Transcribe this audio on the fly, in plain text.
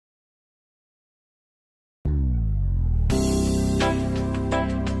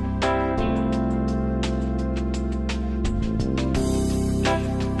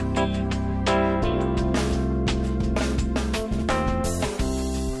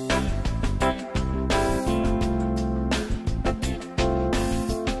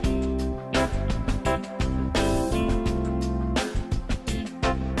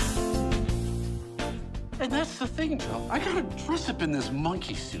thing, Joe. I gotta dress up in this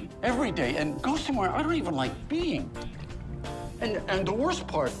monkey suit every day and go somewhere I don't even like being. And the worst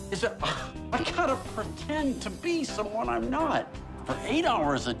part is that I gotta pretend to be someone I'm not for 8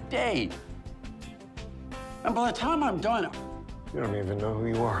 hours a day. And by the time I'm done, you don't even know who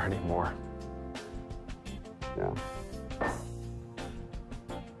you are anymore. yeah.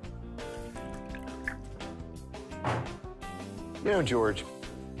 You know, George,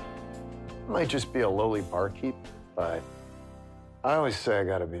 I might just be a lowly barkeep, but I always say I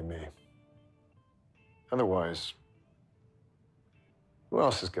gotta be me. Otherwise, who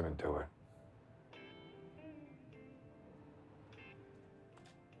else is gonna do it?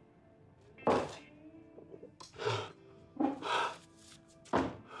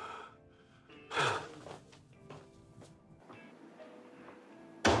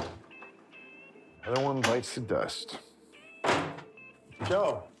 Another one bites the dust.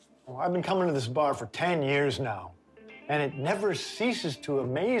 Joe, I've been coming to this bar for 10 years now, and it never ceases to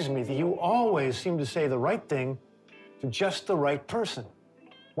amaze me that you always seem to say the right thing to just the right person.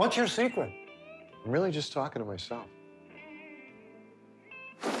 What's your secret? I'm really just talking to myself.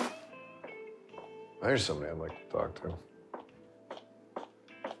 There's somebody I'd like to talk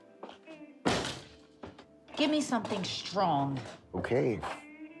to. Give me something strong. Okay.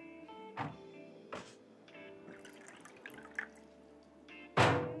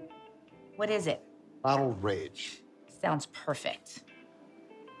 What is it? Bottled rage. Sounds perfect.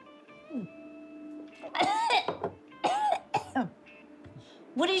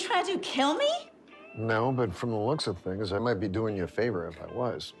 What are you trying to do, kill me? No, but from the looks of things, I might be doing you a favor if I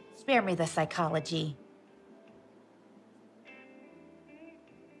was. Spare me the psychology.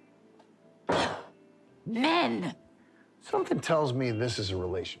 Men! Something tells me this is a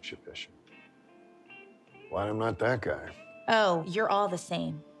relationship issue. Glad I'm not that guy. Oh, you're all the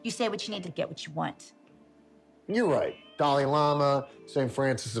same. You say what you need to get what you want. You're right. Dalai Lama, St.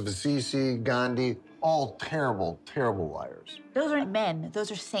 Francis of Assisi, Gandhi, all terrible, terrible liars. Those aren't men, those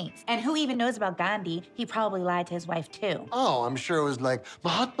are saints. And who even knows about Gandhi? He probably lied to his wife, too. Oh, I'm sure it was like,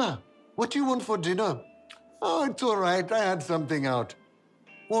 Mahatma, what do you want for dinner? Oh, it's all right. I had something out.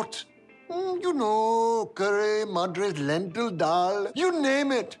 What? You know, curry, madras, lentil dal, you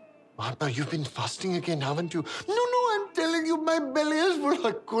name it. Mahatma, you've been fasting again, haven't you? No, I'm telling you, my belly is full.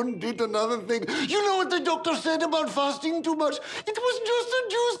 I couldn't eat another thing. You know what the doctor said about fasting too much? It was just a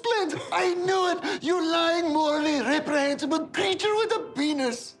juice cleanse. I knew it. You lying, morally reprehensible creature with a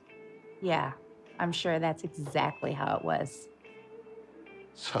penis. Yeah, I'm sure that's exactly how it was.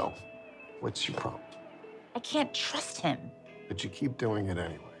 So, what's your problem? I can't trust him. But you keep doing it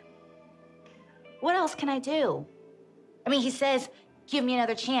anyway. What else can I do? I mean, he says, give me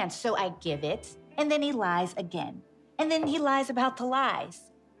another chance, so I give it, and then he lies again. And then he lies about the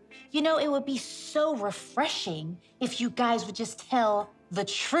lies. You know, it would be so refreshing if you guys would just tell the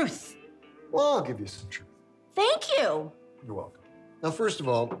truth. Well, I'll give you some truth. Thank you. You're welcome. Now, first of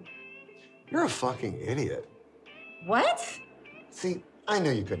all, you're a fucking idiot. What? See, I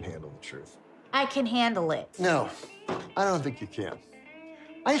knew you couldn't handle the truth. I can handle it. No, I don't think you can.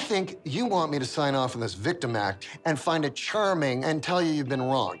 I think you want me to sign off on this victim act and find it charming and tell you you've been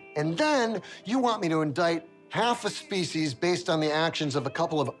wrong. And then you want me to indict half a species based on the actions of a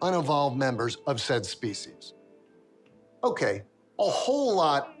couple of unevolved members of said species. Okay, a whole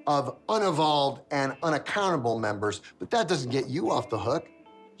lot of unevolved and unaccountable members, but that doesn't get you off the hook.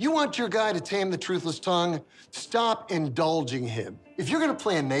 You want your guy to tame the truthless tongue? Stop indulging him. If you're gonna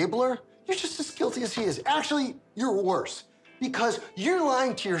play enabler, you're just as guilty as he is. Actually, you're worse, because you're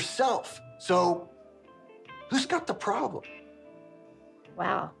lying to yourself. So, who's got the problem?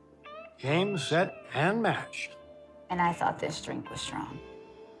 Wow. Game, set, and match. And I thought this drink was strong.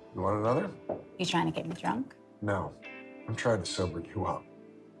 You want another? You trying to get me drunk? No, I'm trying to sober you up.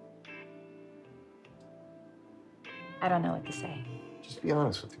 I don't know what to say. Just be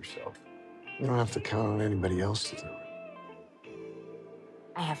honest with yourself. You don't have to count on anybody else to do it.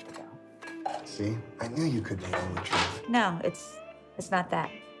 I have to go. See, I knew you couldn't handle the truth. No, it's not that.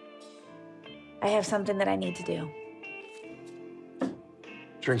 I have something that I need to do.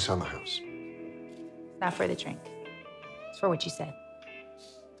 Drinks on the house. Not for the drink. It's for what you said.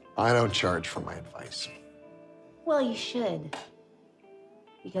 I don't charge for my advice. Well, you should.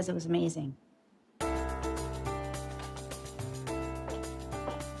 Because it was amazing.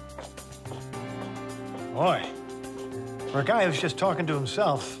 Boy, for a guy who's just talking to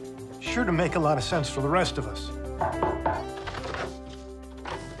himself, sure to make a lot of sense for the rest of us.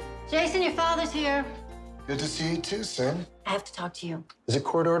 Jason, your father's here. Good to see you too, Sam. I have to talk to you. Is it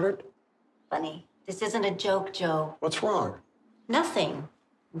court ordered? Funny, this isn't a joke, Joe. What's wrong? Nothing.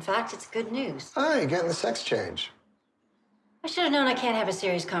 In fact, it's good news. Hi, getting the sex change. I should have known I can't have a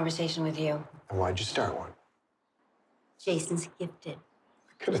serious conversation with you. And why'd you start one? Jason's gifted.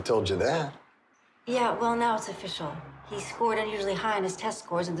 I could have told you that. Yeah, well, now it's official. He scored unusually high on his test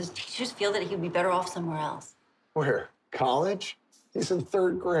scores, and the teachers feel that he'd be better off somewhere else. Where? College? He's in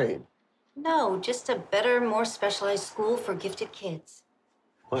 3rd grade. No, just a better, more specialized school for gifted kids.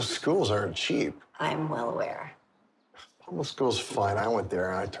 Well, schools aren't cheap. I'm well aware. Public school's fine. I went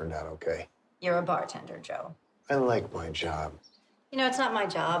there and I turned out okay. You're a bartender, Joe. I like my job. You know, it's not my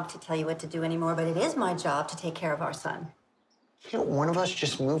job to tell you what to do anymore, but it is my job to take care of our son. Can't one of us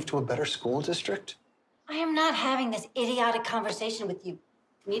just move to a better school district? I am not having this idiotic conversation with you.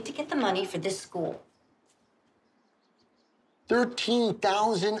 You need to get the money for this school.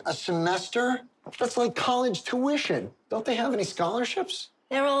 $13,000 a semester? That's like college tuition. Don't they have any scholarships?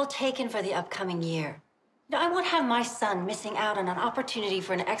 They're all taken for the upcoming year. No, I won't have my son missing out on an opportunity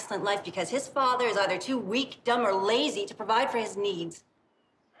for an excellent life because his father is either too weak, dumb, or lazy to provide for his needs.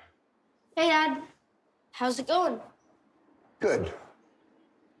 Hey, Dad. How's it going? Good.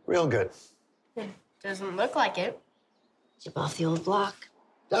 Real good. Doesn't look like it. Chip off the old block.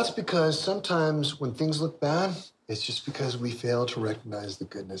 That's because sometimes when things look bad, it's just because we fail to recognize the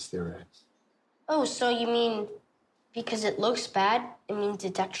goodness therein. Oh, so you mean because it looks bad, it means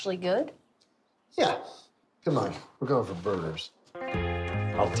it's actually good? Yeah. Come on, we're going for burgers.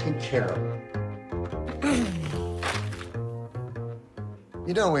 I'll take care of it.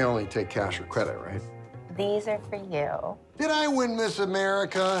 You know we only take cash or credit, right? These are for you. Did I win Miss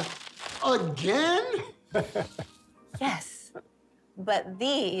America again? Yes. But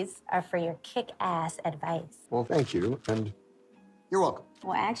these are for your kick-ass advice. Well, thank you, and you're welcome.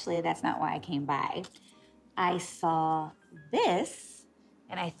 Well, actually, that's not why I came by. I saw this,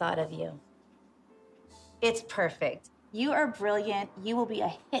 and I thought of you. It's perfect. You are brilliant. You will be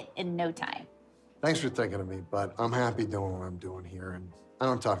a hit in no time. Thanks for thinking of me, but I'm happy doing what I'm doing here, and I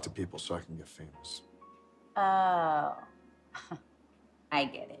don't talk to people so I can get famous. Oh, I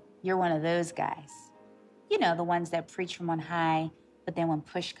get it. You're one of those guys. You know, the ones that preach from on high, but then when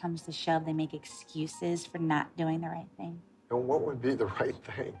push comes to shove, they make excuses for not doing the right thing. And what would be the right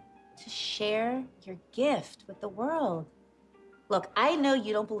thing? To share your gift with the world. Look, I know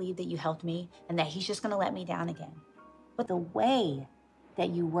you don't believe that you helped me and that he's just gonna let me down again. But the way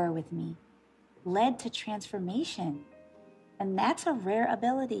that you were with me led to transformation. And that's a rare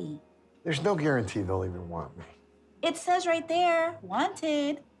ability. There's no guarantee they'll even want me. It says right there,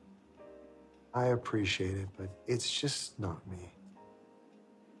 wanted. I appreciate it, but it's just not me.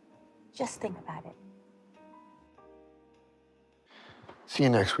 Just think about it. See you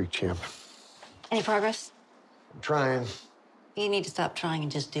next week, champ. Any progress? I'm trying. You need to stop trying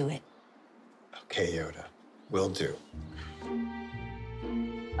and just do it. Okay, Yoda. Will do.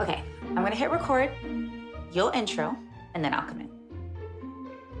 Okay, I'm gonna hit record. You'll intro, and then I'll come in.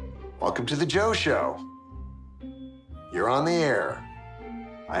 Welcome to the Joe Show. You're on the air.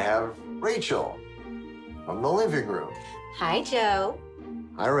 I have Rachel from the living room. Hi, Joe.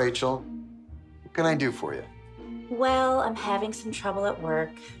 Hi, Rachel. What can I do for you? Well, I'm having some trouble at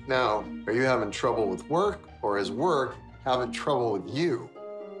work. Now, are you having trouble with work, or is work having trouble with you?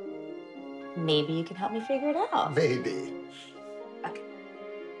 Maybe you can help me figure it out. Maybe. Okay.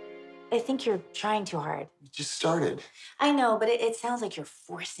 I think you're trying too hard. You just started. I know, but it sounds like you're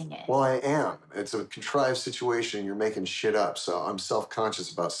forcing it. Well, I am. It's a contrived situation. You're making shit up, so I'm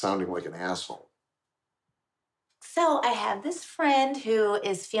self-conscious about sounding like an asshole. So I have this friend who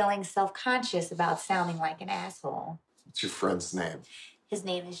is feeling self-conscious about sounding like an asshole. What's your friend's name? His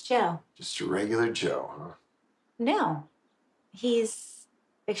name is Joe. Just a regular Joe, huh? No, he's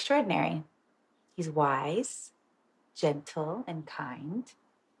extraordinary. He's wise, gentle, and kind.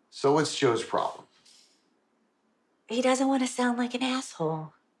 So what's Joe's problem? He doesn't want to sound like an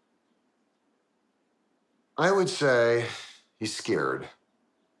asshole. I would say he's scared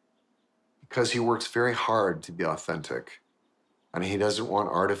because he works very hard to be authentic, and he doesn't want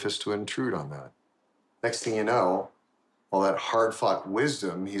artifice to intrude on that. Next thing you know, all that hard-fought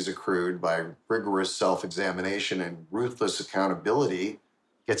wisdom he's accrued by rigorous self-examination and ruthless accountability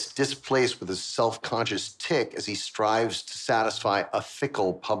gets displaced with a self-conscious tick as he strives to satisfy a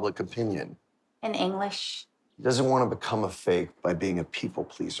fickle public opinion. In English? He doesn't want to become a fake by being a people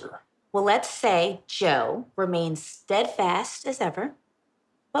pleaser. Well, let's say Joe remains steadfast as ever,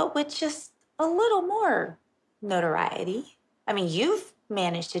 but with just a little more notoriety. I mean, you've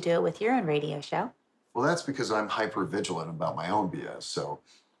managed to do it with your own radio show. Well, that's because I'm hyper-vigilant about my own BS, so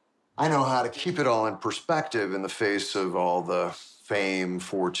I know how to keep it all in perspective in the face of all the fame,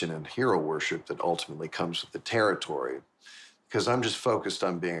 fortune, and hero worship that ultimately comes with the territory. because I'm just focused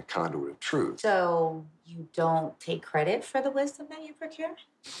on being a conduit of truth. So you don't take credit for the wisdom that you procure?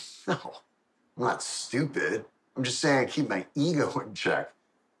 No, I'm not stupid. I'm just saying I keep my ego in check.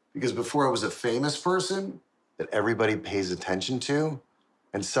 Because before I was a famous person that everybody pays attention to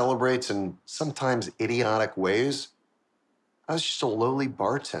and celebrates in sometimes idiotic ways, I was just a lowly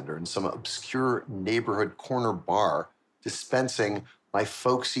bartender in some obscure neighborhood corner bar dispensing my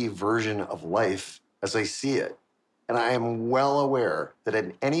folksy version of life as I see it. And I am well aware that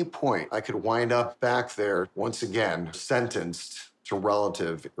at any point I could wind up back there once again, sentenced to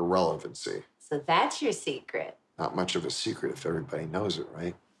relative irrelevancy. So that's your secret. Not much of a secret if everybody knows it,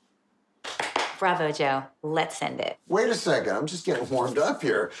 right? Bravo, Joe. Let's send it. Wait a second, I'm just getting warmed up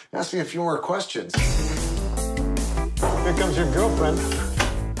here. Ask me a few more questions. Here comes your girlfriend.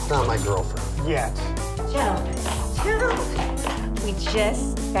 Not my girlfriend. Yet. Joe. We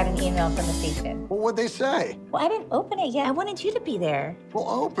just got an email from the station. Well, what'd they say? Well, I didn't open it yet. I wanted you to be there. Well,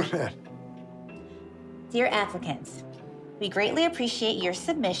 open it. Dear applicants, we greatly appreciate your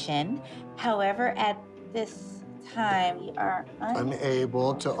submission. However, at this time, we are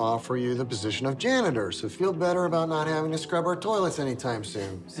Unable to offer you the position of janitor, so feel better about not having to scrub our toilets anytime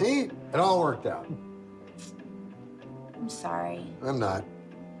soon. See? It all worked out. I'm sorry. I'm not.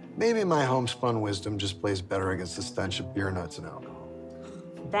 Maybe my homespun wisdom just plays better against the stench of beer nuts and alcohol.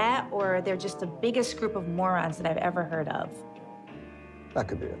 That, or they're just the biggest group of morons that I've ever heard of. That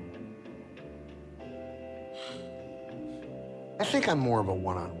could be it. I think I'm more of a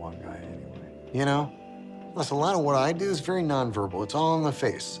one-on-one guy anyway, you know? Plus, a lot of what I do is very nonverbal. It's all in the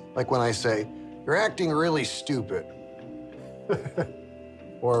face. Like when I say, "You're acting really stupid."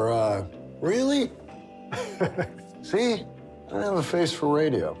 Or, really? See? I don't have a face for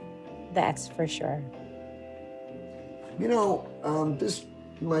radio. That's for sure. You know, this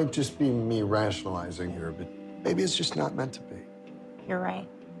might just be me rationalizing here, but maybe it's just not meant to be. You're right.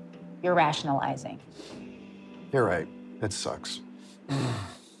 You're rationalizing. You're right. It sucks.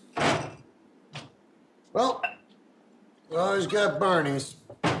 Well, we always got Barney's.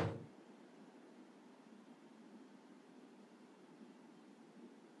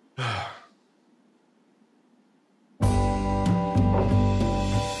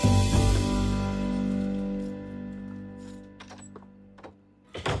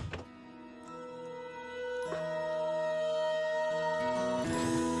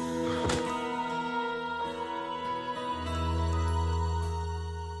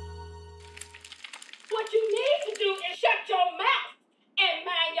 What you need to do is shut your mouth and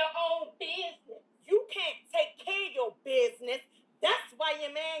mind your own business. You can't take care of your business. That's why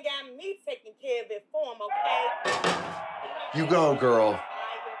your man got me taking care of it for him, okay? You go, girl.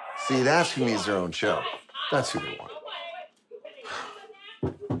 See, that's who needs their own show. That's who they want.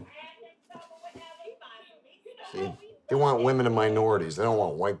 See, they want women and minorities. They don't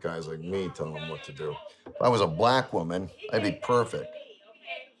want white guys like me telling them what to do. If I was a black woman, I'd be perfect. So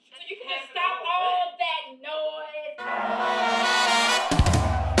you can just stop all that noise.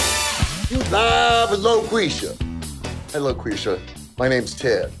 You live with Loqueesha. Hey, Loqueesha. My name's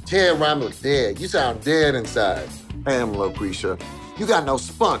Ted. Ted rhymes with dead. You sound dead inside. I am Loqueesha. You got no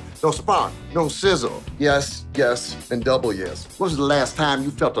spunk, no spark, no sizzle. Yes, yes, and double yes. When was the last time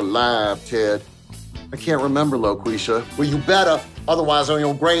you felt alive, Ted? I can't remember, Loqueesha. Well, you better. Otherwise, on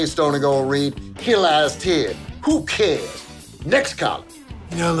your gravestone, I'm gonna read, "Here lies Ted. Who cares?" Next column.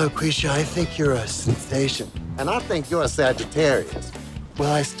 You know, Loqueesha, I think you're a sensation. And I think you're a Sagittarius.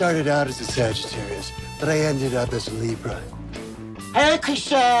 Well, I started out as a Sagittarius, but I ended up as a Libra. Hey,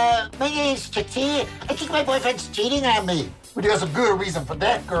 Loqueesha, my name's Ted. I think my boyfriend's cheating on me. Well, there's a good reason for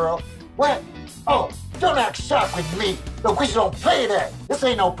that, girl. What? Oh, don't act shocked with me. Loqueesha don't play that. This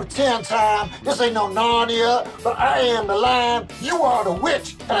ain't no pretend time. This ain't no Narnia. But I am the lion. You are the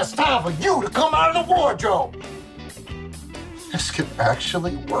witch. And it's time for you to come out of the wardrobe. This could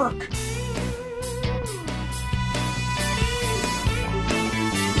actually work.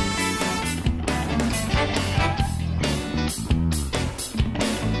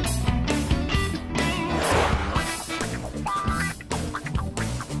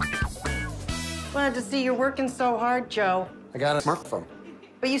 Glad to see you're working so hard, Joe. I got a smartphone.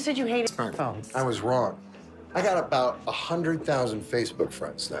 But you said you hated smartphones. I was wrong. I got about 100,000 Facebook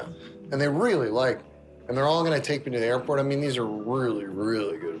friends now, and they really like me. And they're all gonna take me to the airport. I mean, these are really,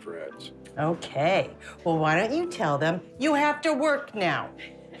 really good friends. Okay. Well, why don't you tell them you have to work now?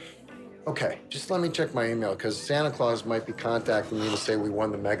 Okay, just let me check my email, because Santa Claus might be contacting me to say we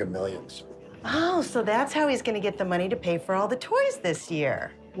won the Mega Millions. Oh, so that's how he's going to get the money to pay for all the toys this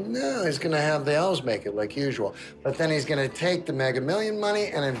year. No, he's gonna have the elves make it like usual. But then he's gonna take the Mega Million money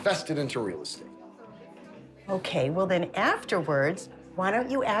and invest it into real estate. Okay, well then afterwards, why don't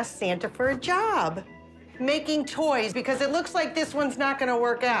you ask Santa for a job? Making toys, because it looks like this one's not gonna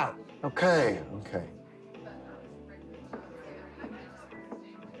work out. Okay, okay.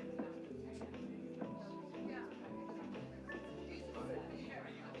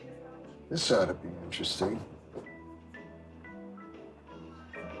 This ought to be interesting.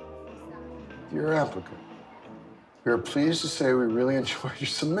 Dear applicant, we are pleased to say we really enjoyed your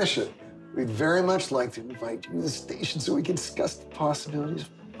submission. We'd very much like to invite you to the station so we can discuss the possibilities.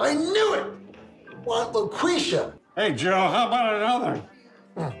 I knew it! Want Loqueesha? Hey, Joe, how about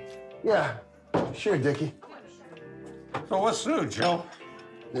another? Yeah, sure, Dickie. So what's new, Joe?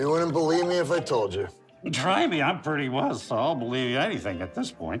 You wouldn't believe me if I told you. Try me. I'm pretty well, so I'll believe you anything at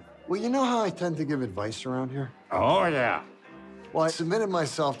this point. Well, you know how I tend to give advice around here? Oh, yeah. Well, I submitted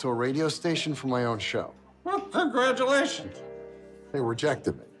myself to a radio station for my own show. Well, congratulations. They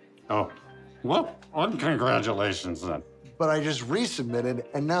rejected me. Oh, well, congratulations then. But I just resubmitted,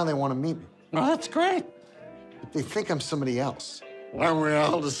 and now they want to meet me. Well, that's great. But they think I'm somebody else. Aren't we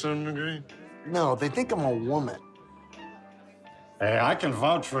all to some degree? No, they think I'm a woman. Hey, I can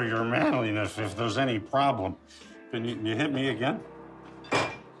vouch for your manliness if there's any problem. Can you hit me again?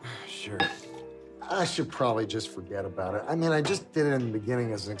 Sure. I should probably just forget about it. I mean, I just did it in the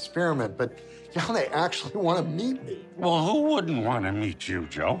beginning as an experiment, but now they actually want to meet me. Well, who wouldn't want to meet you,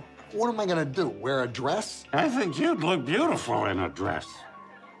 Joe? What am I going to do, wear a dress? I think you'd look beautiful in a dress.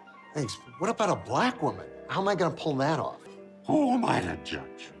 Thanks. What about a black woman? How am I going to pull that off? Who am I to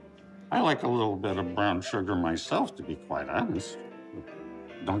judge? I like a little bit of brown sugar myself, to be quite honest.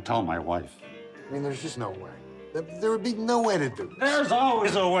 Don't tell my wife. I mean, there's just no way. There would be no way to do this. There's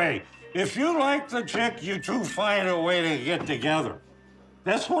always a way. If you like the chick, you two find a way to get together.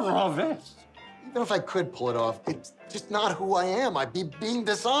 That's what love is. Even if I could pull it off, it's just not who I am. I'd be being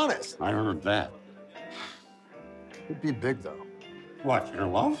dishonest. I heard that. It'd be big, though. What, your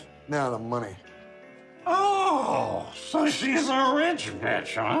love? No, the money. Oh, so she's a rich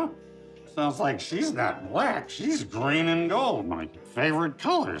bitch, huh? Sounds like she's not black. She's green and gold, my favorite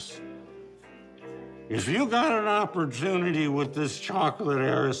colors. If you got an opportunity with this chocolate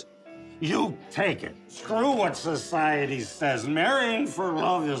heiress, you take it. Screw what society says. Marrying for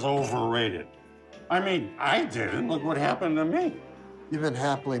love is overrated. I mean, I did it. Look what happened to me. You've been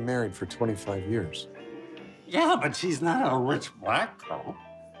happily married for 25 years. Yeah, but she's not a rich black girl.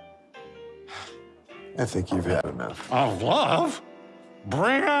 I think you've had enough. Of love?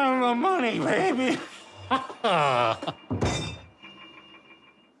 Bring on the money, baby.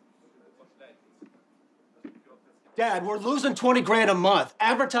 Dad, we're losing 20 grand a month.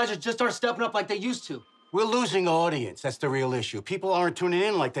 Advertisers just aren't stepping up like they used to. We're losing audience. That's the real issue. People aren't tuning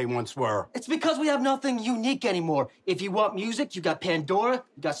in like they once were. It's because we have nothing unique anymore. If you want music, you got Pandora,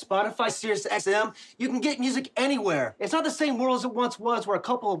 you got Spotify, Sirius XM. You can get music anywhere. It's not the same world as it once was, where a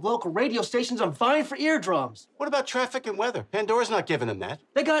couple of local radio stations are vying for eardrums. What about traffic and weather? Pandora's not giving them that.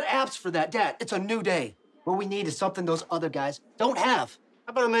 They got apps for that, Dad. It's a new day. What we need is something those other guys don't have.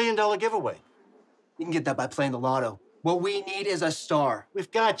 How about $1 million giveaway? You can get that by playing the lotto. What we need is a star.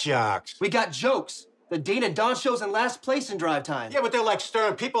 We've got jocks. We got jokes. The Dean and Don show's in last place in drive time. Yeah, but they're like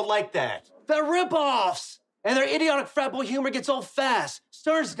Stern. People like that. They're rip-offs. And their idiotic frat boy humor gets old fast.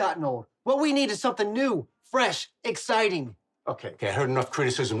 Stern's gotten old. What we need is something new, fresh, exciting. Okay, I heard enough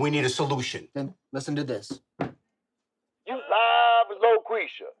criticism. We need a solution. Then listen to this. You live with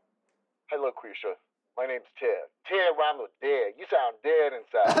Loqueesha. Hey, Loqueesha. My name's Ted. Ted rhymes with dead. You sound dead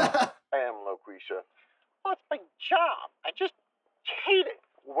inside. I am Loqueesha. Well, it's my job. I just hate it.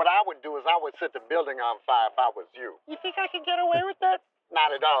 What I would do is I would set the building on fire if I was you. You think I could get away with that?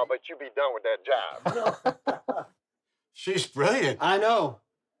 Not at all, but you'd be done with that job. She's brilliant. I know.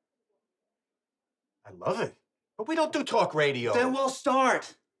 I love it. But we don't do talk radio. Then we'll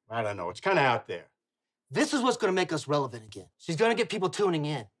start. I don't know. It's kind of out there. This is what's going to make us relevant again. She's going to get people tuning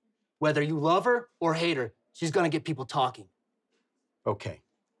in. Whether you love her or hate her, she's going to get people talking. Okay.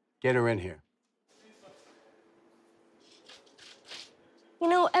 Get her in here. You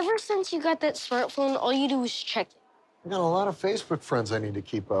know, ever since you got that smartphone, all you do is check it. I got a lot of Facebook friends I need to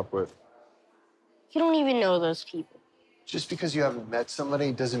keep up with. You don't even know those people. Just because you haven't met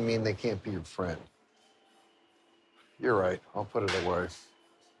somebody doesn't mean they can't be your friend. You're right. I'll put it away. In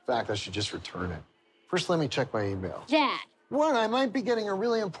fact, I should just return it. First, let me check my email. Dad, What? I might be getting a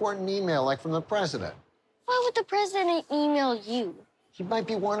really important email, like from the president. why would the president email you? He might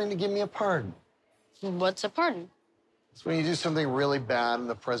be wanting to give me a pardon. What's a pardon? It's when you do something really bad and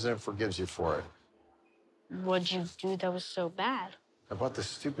the president forgives you for it. What'd you do that was so bad? I bought this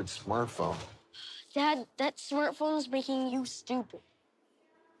stupid smartphone. Dad, that smartphone's making you stupid.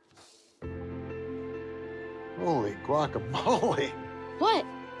 Holy guacamole. What?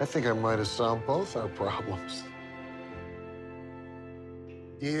 I think I might have solved both our problems.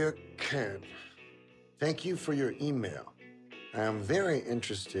 Dear Ken, thank you for your email. I am very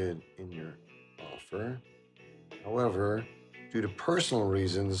interested in your offer. However, due to personal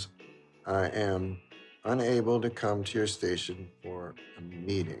reasons, I am unable to come to your station for a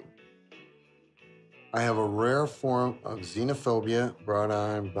meeting. I have a rare form of xenophobia brought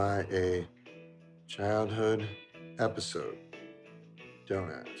on by a childhood episode.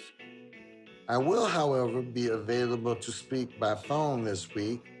 Don't ask. I will, however, be available to speak by phone this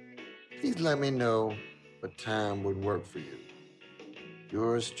week. Please let me know what time would work for you.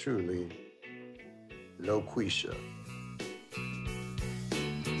 Yours truly, Loqueesha.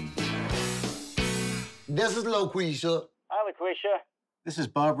 This is Loqueesha. Hi, Loqueesha. This is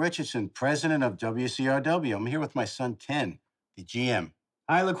Bob Richardson, president of WCRW. I'm here with my son, Ken, the GM.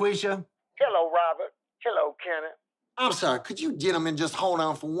 Hi, Loqueesha. Hello, Robert. Hello, Kenneth. I'm sorry, could you gentlemen just hold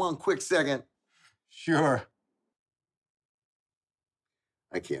on for one quick second? Sure.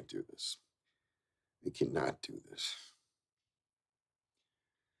 I can't do this. I cannot do this.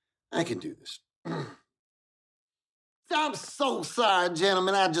 I can do this. I'm so sorry,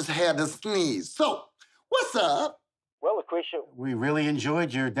 gentlemen. I just had to sneeze. So, what's up? Well, Loqueesha, We really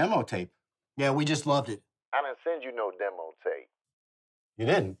enjoyed your demo tape. yeah, we just loved it. I didn't send you no demo tape. You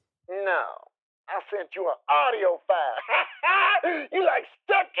didn't? No. I sent you an audio file. You like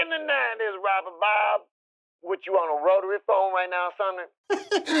stuck in the 90s, Robert Bob. What, you on a rotary phone right now or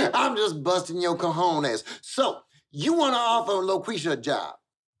something? I'm just busting your cojones. So, you want to offer Loqueesha a job?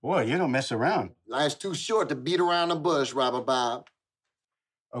 Boy, you don't mess around. Life's too short to beat around the bush, Robert Bob.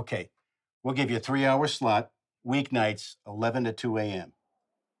 Okay, we'll give you a 3-hour slot, weeknights, 11 to 2 a.m.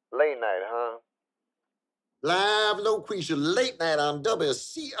 Late night, huh? Live Loqueesha, late night on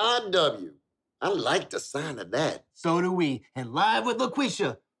WCRW. I like the sound of that. So do we. And Live with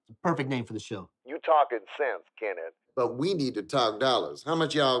Loqueesha. It's a perfect name for the show. You talking sense, Kenneth. But we need to talk dollars. How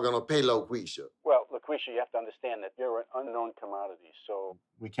much y'all gonna pay Loqueesha? Well, Loqueesha, you have to understand that you're an unknown commodity, so...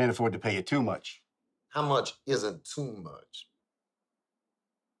 We can't afford to pay you too much. How much isn't too much?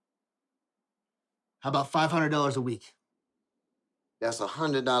 How about $500 a week? That's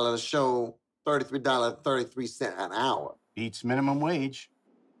 $100 a show, $33.33 an hour. Beats minimum wage.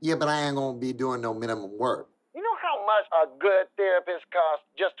 Yeah, but I ain't gonna be doing no minimum work. You know how much a good therapist costs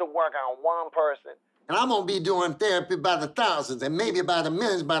just to work on one person? And I'm gonna be doing therapy by the thousands and maybe by the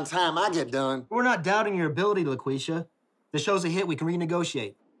millions by the time I get done. We're not doubting your ability, Loqueesha. If the show's a hit, we can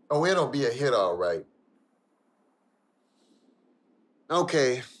renegotiate. Oh, it'll be a hit, all right.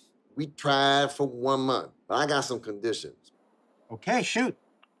 Okay, we tried for 1 month, but I got some conditions. Okay, shoot.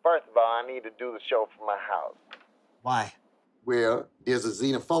 First of all, I need to do the show from my house. Why? Well, there's a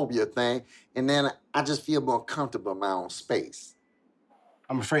xenophobia thing, and then I just feel more comfortable in my own space.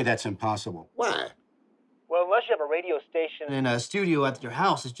 I'm afraid that's impossible. Why? Well, unless you have a radio station... In a studio at your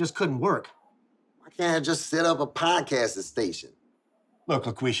house, it just couldn't work. Why can't I just set up a podcasting station? Look,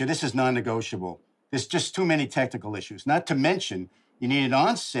 Loqueesha, this is non-negotiable. There's just too many technical issues. Not to mention, you need an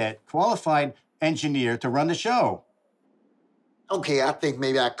on-set, qualified engineer to run the show. Okay, I think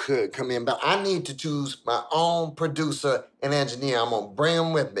maybe I could come in, but I need to choose my own producer and engineer. I'm gonna bring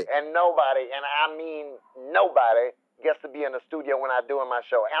them with me. And nobody, and I mean nobody, gets to be in the studio when I'm doing my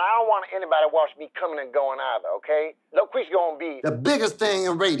show. And I don't want anybody to watch me coming and going either, okay? Loqueesha gonna be... The biggest thing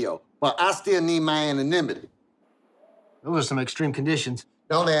in radio, but I still need my anonymity. Those are some extreme conditions.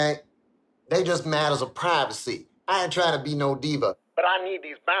 No, they ain't. They just matters of privacy. I ain't trying to be no diva. But I need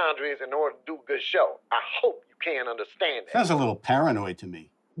these boundaries in order to do a good show. I hope you can understand that. Sounds a little paranoid to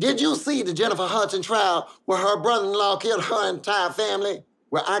me. Did you see the Jennifer Hudson trial where her brother-in-law killed her entire family?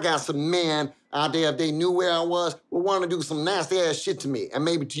 Well, I got some men out there, if they knew where I was, would want to do some nasty-ass shit to me, and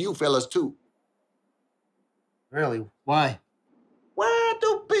maybe to you fellas, too. Really? Why? Why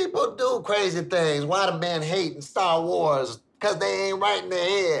do people do crazy things? Why the men hating Star Wars? Because they ain't right in their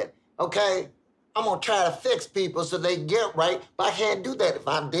head, okay? I'm gonna try to fix people so they get right, but I can't do that if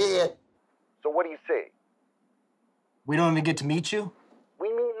I'm dead. So what do you say? We don't even get to meet you? We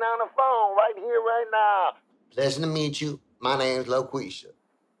meeting on the phone right here, right now. Pleasure to meet you. My name's Loqueesha.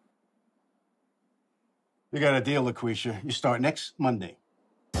 You got a deal, Loqueesha. You start next Monday.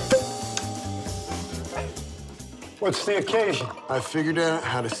 What's the occasion? I figured out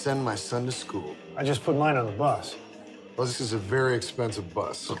how to send my son to school. I just put mine on the bus. Well, this is a very expensive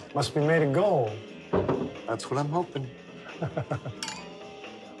bus. Must be made of gold. That's what I'm hoping.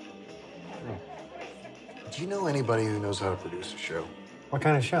 Do you know anybody who knows how to produce a show? What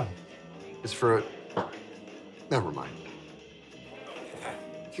kind of show? It's for a... Never mind.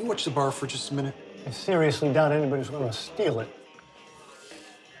 Can you watch the bar for just a minute? I seriously doubt anybody's going to steal it.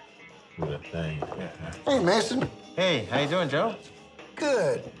 Good thing. Hey, Mason. Hey, how you doing, Joe?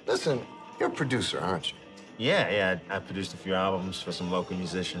 Good. Listen, you're a producer, aren't you? Yeah. I produced a few albums for some local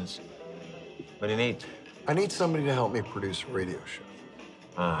musicians. What do you need? I need somebody to help me produce a radio show.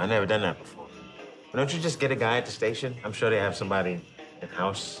 I never done that before. Why don't you just get a guy at the station? I'm sure they have somebody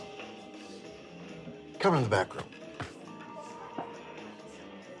in-house. Come in the back room.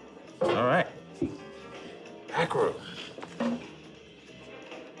 All right. Back room.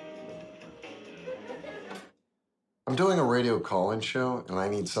 I'm doing a radio call-in show, and I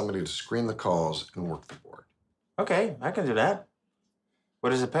need somebody to screen the calls and work the board. Okay, I can do that. What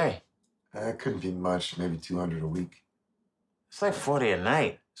does it pay? It couldn't be much, maybe $200 a week. It's like 40 a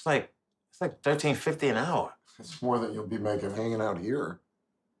night. It's like $13.50 an hour. It's more than you'll be making hanging out here.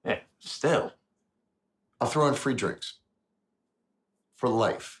 Yeah, still. I'll throw in free drinks. For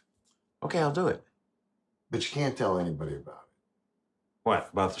life. Okay, I'll do it. But you can't tell anybody about it. What,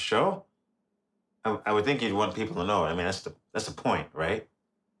 about the show? I would think you'd want people to know. I mean, that's the point, right?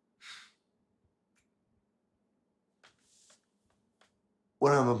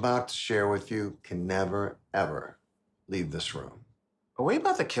 What I'm about to share with you can never, ever leave this room. Are we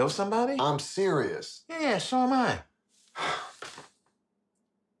about to kill somebody? I'm serious. Yeah, so am I.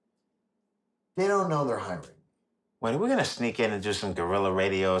 They don't know they're hiring. Wait, are we gonna sneak in and do some guerrilla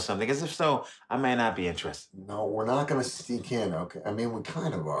radio or something? Because if so, I may not be interested. No, we're not gonna sneak in, okay? I mean, we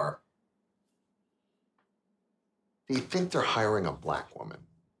kind of are. Do you think they're hiring a black woman?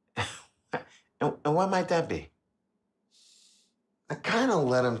 And what might that be? I kind of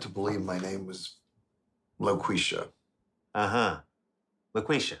led him to believe my name was Loqueesha. Uh-huh.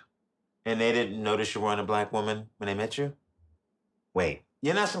 Loqueesha. And they didn't notice you weren't a black woman when they met you? Wait,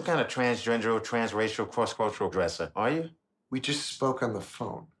 you're not some kind of transgender, transracial, cross-cultural dresser, are you? We just spoke on the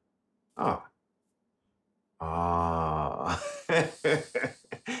phone. Oh. Oh.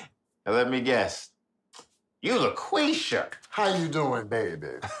 Let me guess. You Loqueesha. How you doing, baby?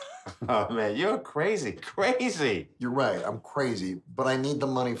 Oh, man, you're crazy. You're right, I'm crazy, but I need the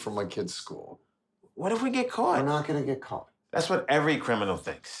money for my kid's school. What if we get caught? We're not gonna get caught. That's what every criminal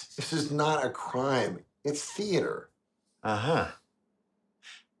thinks. This is not a crime. It's theater. Uh-huh.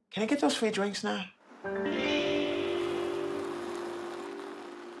 Can I get those free drinks now?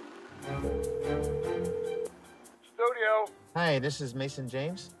 Studio. Hi, this is Mason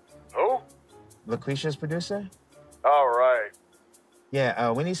James. Who? Loqueesha's producer? All right.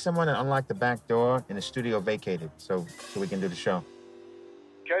 Yeah, we need someone to unlock the back door and the studio vacated so we can do the show.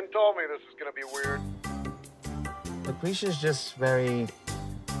 Ken told me this is gonna be weird. Loqueesha's just very...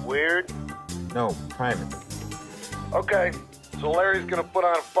 Weird? No, private. Okay, so Larry's gonna put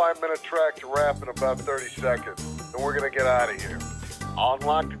on a 5-minute track to rap in about 30 seconds. Then we're gonna get out of here. I'll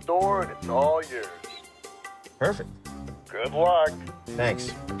unlock the door and it's all yours. Perfect. Good luck.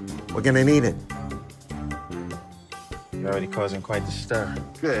 Thanks. We're gonna need it. You're already causing quite the stir.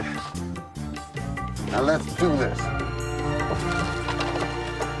 Good. Now let's do this.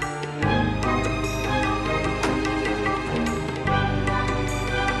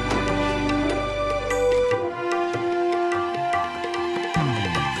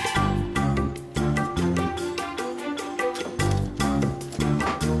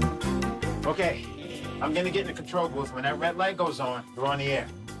 Okay, I'm gonna get in the control booth. When that red light goes on, you're on the air.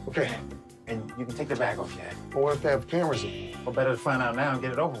 Okay. And you can take the bag off your head. Well, what if they have cameras in? Well, better to find out now and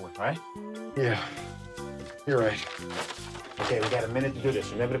get it over with, right? Yeah, you're right. Okay, we got a minute to do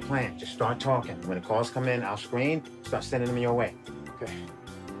this. Remember the plan. Just start talking. When the calls come in, I'll screen, start sending them your way. Okay.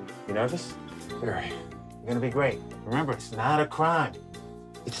 You nervous? Very. You're gonna be great. Remember, it's not a crime.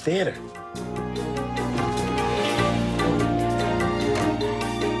 It's theater.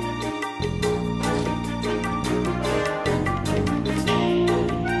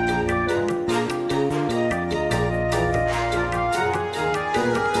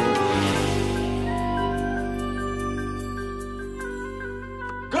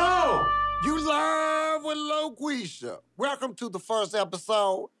 Loqueesha. Welcome to the first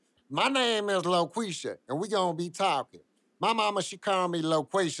episode. My name is Loqueesha, and we're gonna be talking. My mama, she called me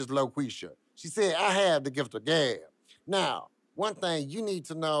Loqueesha's Loqueesha. She said I had the gift of gab. Now, one thing you need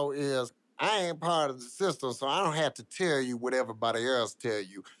to know is I ain't part of the system, so I don't have to tell you what everybody else tell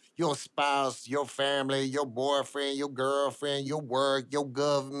you. Your spouse, your family, your boyfriend, your girlfriend, your work, your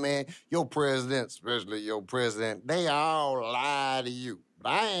government, your president, especially your president, they all lie to you. But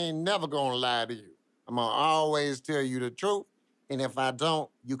I ain't never gonna lie to you. I'm gonna always tell you the truth, and if I don't,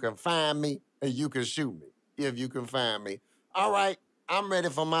 you can find me and you can shoot me, if you can find me. All right, I'm ready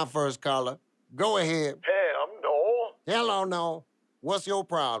for my first caller. Go ahead. Hey, I'm Noel. Hello, Noel. What's your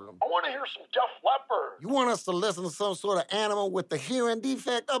problem? I want to hear some Def Leppard. You want us to listen to some sort of animal with the hearing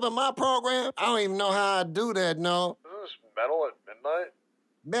defect up in my program? I don't even know how I do that, no. Is this Metal at Midnight?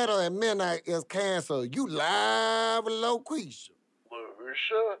 Metal at Midnight is canceled. You live with Loqueesha.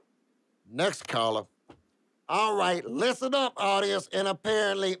 Loqueesha? Next caller. All right, listen up, audience, and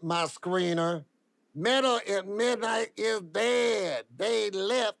apparently my screener. Metal at Midnight is dead. They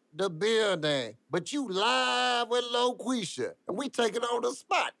left the building. But you live with Loqueesha, and we take it on the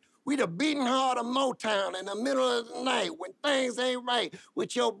spot. We the beating heart of Motown in the middle of the night when things ain't right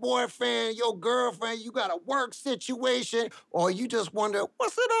with your boyfriend, your girlfriend, you got a work situation, or you just wonder,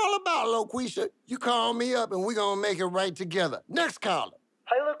 what's it all about, Loqueesha? You call me up and we gonna make it right together. Next caller.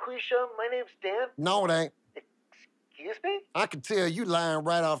 Hi, Loqueesha. My name's Dan. No, it ain't. Excuse me? I can tell you lying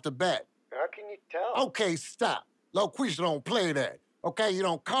right off the bat. How can you tell? Okay, stop. Loqueesha don't play that. Okay, you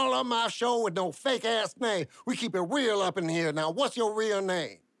don't call on my show with no fake-ass name. We keep it real up in here. Now, what's your real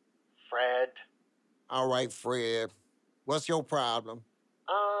name? Fred. All right, Fred. What's your problem?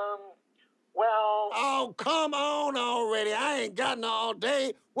 Well... Oh, come on already. I ain't gotten all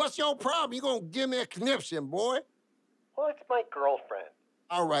day. What's your problem? You gonna give me a conniption, boy? Well, it's my girlfriend.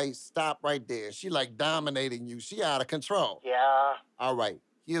 All right, stop right there. She like dominating you. She out of control. Yeah. All right,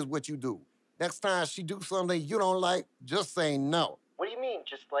 here's what you do. Next time she do something you don't like, just say no. What do you mean?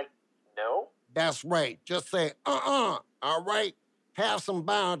 Just like, no? That's right. Just say, all right? Have some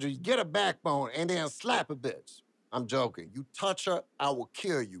boundaries, get a backbone, and then slap a bitch. I'm joking. You touch her, I will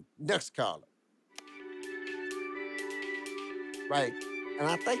kill you. Next caller. Right. And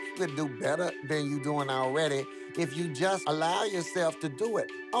I think you could do better than you doing already if you just allow yourself to do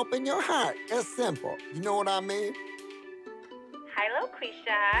it. Open your heart. It's simple. You know what I mean? Hi,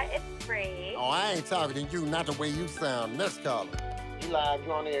 Loqueesha. It's Bree. Oh, I ain't talking to you, not the way you sound. Next caller. You live,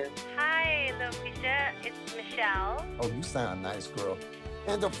 you on air. Hi, Loqueesha. It's Michelle. Oh, you sound nice, girl.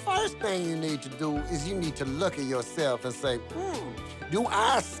 And the first thing you need to do is you need to look at yourself and say, do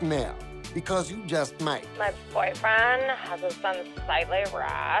I smell? Because you just might. My boyfriend has a sunsightly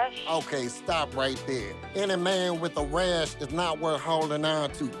rash. Okay, stop right there. Any man with a rash is not worth holding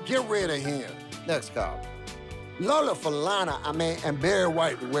on to. Get rid of him. Next call. Lola Falana, and Barry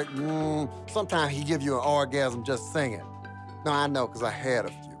White, sometimes he give you an orgasm just singing. No, I know, because I had a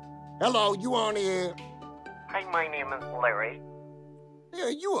few. Hello, you on the air? Hi, my name is Larry. Yeah,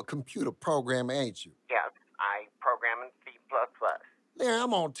 you a computer programmer, ain't you? Yes, I program in C++. Larry,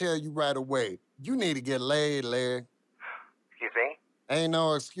 I'm gonna tell you right away. You need to get laid, Larry. Excuse me? Ain't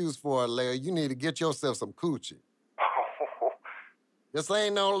no excuse for it, Larry. You need to get yourself some coochie. This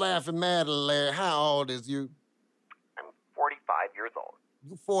ain't no laughing matter, Larry. How old is you? I'm 45 years old.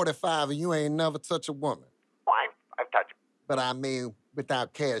 You 45 and you ain't never touched a woman. Well, I've touched. But I mean,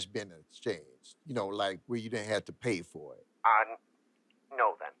 without cash being exchanged. You know, like where you didn't have to pay for it.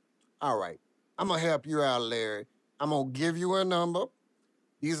 No then. All right. I'm gonna help you out, Larry. I'm gonna give you a number.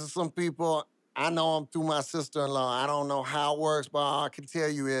 These are some people, I know them through my sister-in-law. I don't know how it works, but all I can tell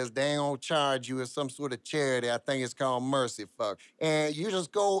you is they ain't gonna charge you as some sort of charity. I think it's called Mercy Fuck. And you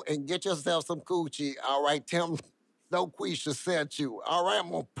just go and get yourself some coochie, all right? Tell them Loqueesha sent you. All right, I'm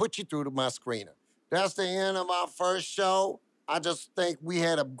gonna put you through to my screener. That's the end of our first show. I just think we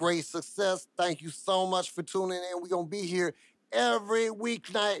had a great success. Thank you so much for tuning in. We're gonna be here every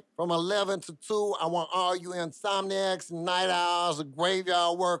weeknight from 11 to 2. I want all you insomniacs, night owls, and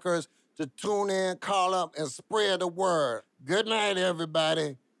graveyard workers to tune in, call up, and spread the word. Good night,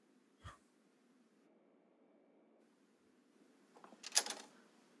 everybody.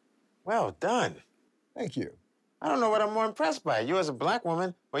 Well done. Thank you. I don't know what I'm more impressed by, you as a black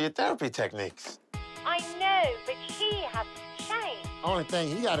woman or your therapy techniques. I know, but he has to change. Only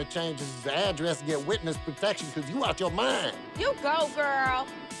thing he gotta change is his address and get witness protection because you out your mind. You go, girl.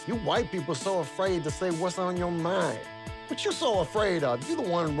 You white people so afraid to say what's on your mind. What you so afraid of? You the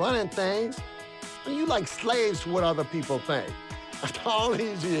one running things. And you like slaves to what other people think. After all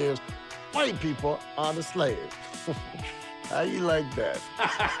these years, white people are the slaves. How you like that?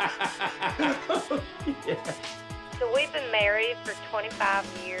 Yeah. So we've been married for 25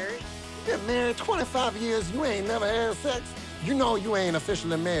 years. You been married 25 years, you ain't never had sex? You know you ain't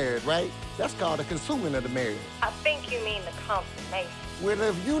officially married, right? That's called the consuming of the marriage. I think you mean the consummation. Well,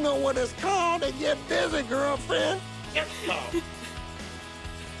 if you know what it's called, then get busy, girlfriend. Yes, sir.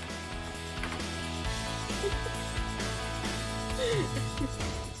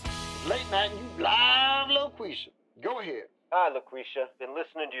 Late night, you live, Loqueesha. Go ahead. Hi, Loqueesha. Been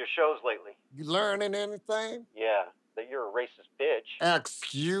listening to your shows lately. You learning anything? Yeah, that you're a racist bitch.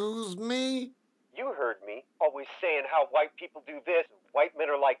 Excuse me? You heard me. Always saying how white people do this and white men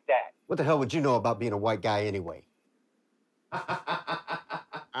are like that. What the hell would you know about being a white guy anyway?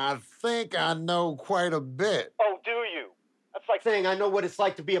 I think I know quite a bit. Oh, do you? That's like Saying I know what it's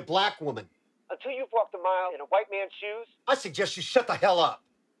like to be a black woman. until you've walked a mile in a white man's shoes. I suggest you shut the hell up.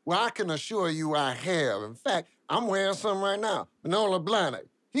 Well, I can assure you I have. In fact, I'm wearing some right now. Manola Blahnik.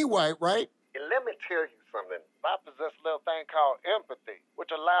 He white, right? And let me tell you something. I possess a little thing called empathy, which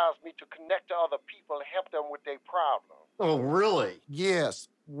allows me to connect to other people and help them with their problems. Oh, really? Yes,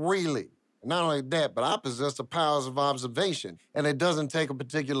 really. Not only that, but I possess the powers of observation, and it doesn't take a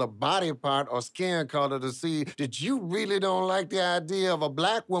particular body part or skin color to see that you really don't like the idea of a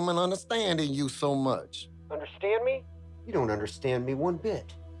black woman understanding you so much. Understand me? You don't understand me one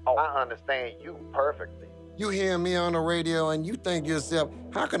bit. Oh, I understand you perfectly. You hear me on the radio and you think to yourself,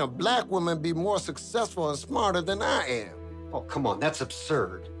 how can a black woman be more successful and smarter than I am? Oh, come on, that's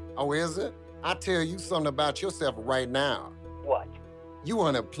absurd. Oh, is it? I'll tell you something about yourself right now. What? You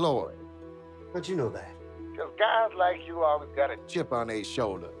unemployed. How'd you know that? Because guys like you always got a Chip on their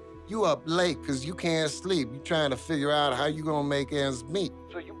shoulder. You up late because you can't sleep. You trying to figure out how you gonna make ends meet.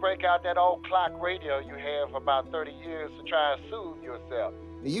 So you break out that old clock radio you have for about 30 years to try and soothe yourself.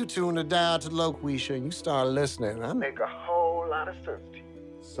 You tune the dial to Loqueesha and you start listening. I Make a whole lot of sense to you.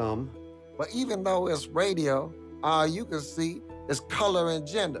 Some. But even though it's radio, all you can see is color and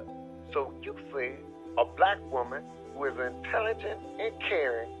gender. So you see a black woman who is intelligent and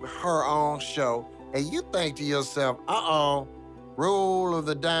caring. With her own show, and you think to yourself, uh-oh, rule of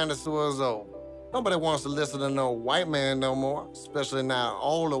the dinosaurs over. Nobody wants to listen to no white man no more, especially now an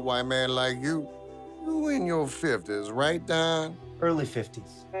older white man like you. You in your 50s, right, Don? Early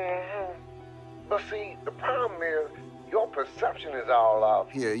 50s. Mm-hmm. But see, the problem is your perception is all off.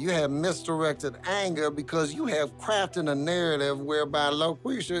 Here, you have misdirected anger because you have crafted a narrative whereby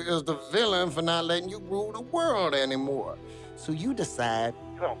Loqueesha is the villain for not letting you rule the world anymore. So you decide,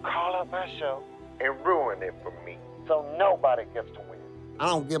 You're gonna call up my show and ruin it for me, so nobody gets to win. I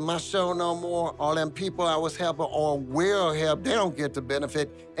don't get my show no more. All them people I was helping or will help, they don't get the benefit.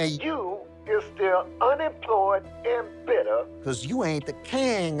 And You is still unemployed and bitter. because you ain't the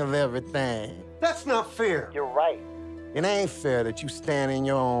king of everything. That's not fair. You're right. It ain't fair that you stand in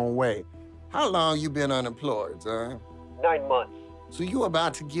your own way. How long you been unemployed, son? 9 months. So you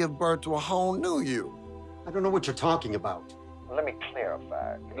about to give birth to a whole new you. I don't know what you're talking about. Let me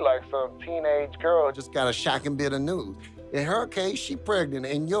clarify. You like some teenage girl. Just got a shocking bit of news. In her case, she pregnant.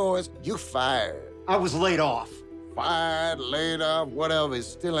 In yours, you fired. I was laid off. Fired, laid off, whatever,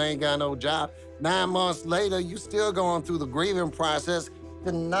 still ain't got no job. 9 months later, you still going through the grieving process.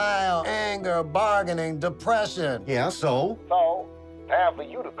 Denial, anger, bargaining, depression. Yeah, so? So, time for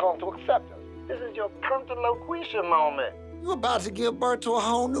you to come to acceptance. This is your come to Loqueesha moment. You about to give birth to a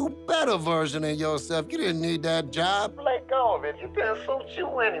whole new, better version of yourself. You didn't need that job. Let go of it. It didn't suit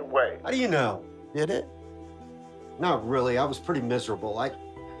you anyway. How do you know? Did it? Not really. I was pretty miserable. I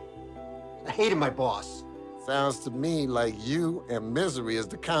hated my boss. Sounds to me like you and misery is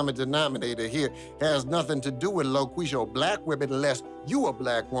the common denominator here. Has nothing to do with Loqueesha or black women unless you a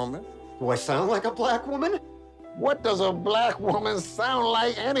black woman. Do I sound like a black woman? What does a black woman sound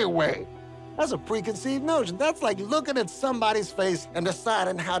like anyway? That's a preconceived notion. That's like looking at somebody's face and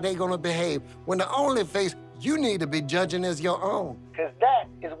deciding how they're gonna behave when the only face you need to be judging is your own. Because that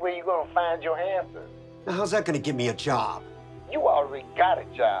is where you're going to find your answers. Now, how's that gonna get me a job? You already got a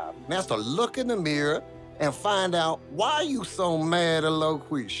job. And that's to look in the mirror and find out why you so mad at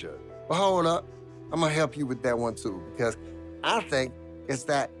Loqueesha. But hold up, I'm gonna help you with that one too, because I think it's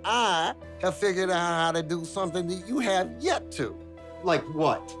that I have figured out how to do something that you have yet to. Like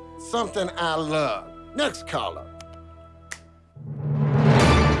what? Something I love. Next caller.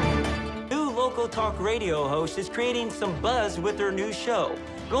 New local talk radio host is creating some buzz with her new show.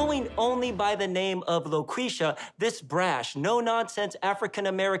 Going only by the name of Loqueesha, this brash, no-nonsense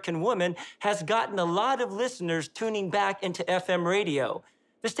African-American woman has gotten a lot of listeners tuning back into FM radio.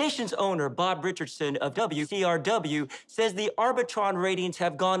 The station's owner, Bob Richardson of WCRW, says the Arbitron ratings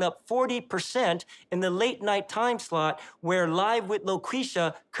have gone up 40% in the late-night time slot where Live with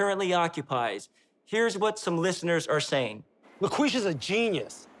Loqueesha currently occupies. Here's what some listeners are saying. Loqueesha's a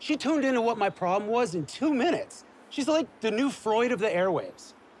genius. She tuned into what my problem was in 2 minutes. She's like the new Freud of the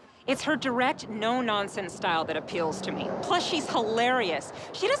airwaves. It's her direct, no-nonsense style that appeals to me. Plus, she's hilarious.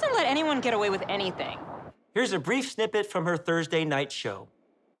 She doesn't let anyone get away with anything. Here's a brief snippet from her Thursday night show.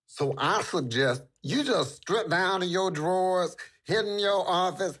 So I suggest you just strip down to your drawers, hid in your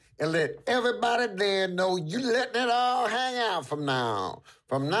office, and let everybody there know you letting it all hang out from now on.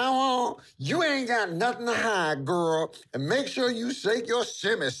 From now on, you ain't got nothing to hide, girl, and make sure you shake your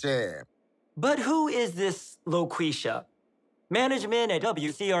shimmy shab. But who is this Loqueesha? Management at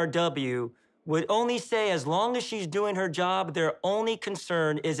WCRW would only say as long as she's doing her job, their only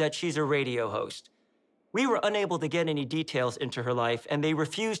concern is that she's a radio host. We were unable to get any details into her life, and they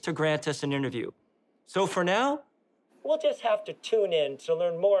refused to grant us an interview. So for now, we'll just have to tune in to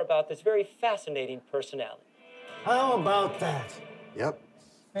learn more about this very fascinating personality. How about that? Yep.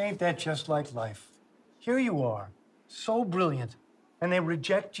 Ain't that just like life? Here you are, so brilliant, and they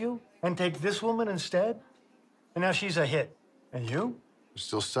reject you and take this woman instead? And now she's a hit. And you? You're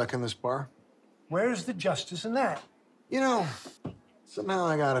still stuck in this bar? Where's the justice in that? You know, somehow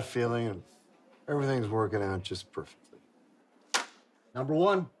I got a feeling everything's working out just perfectly. Number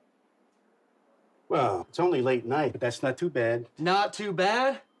one. Well, it's only late night, but that's not too bad. Not too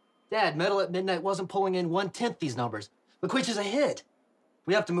bad? Dad, Metal at Midnight wasn't pulling in 1/10 these numbers. Loqueesha's a hit.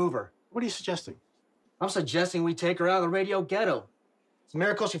 We have to move her. What are you suggesting? I'm suggesting we take her out of the radio ghetto. It's a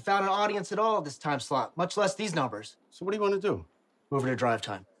miracle she found an audience at all at this time slot, much less these numbers. So what do you want to do? Move her to drive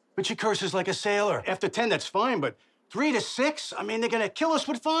time. But she curses like a sailor. After 10, that's fine, but 3 to 6? I mean, they're gonna kill us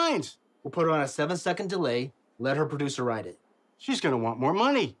with fines. We'll put her on a 7-second delay, let her producer write it. She's gonna want more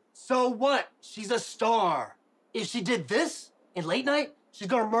money. So what? She's a star. If she did this in late night, she's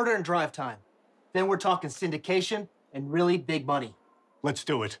gonna murder in drive time. Then we're talking syndication and really big money. Let's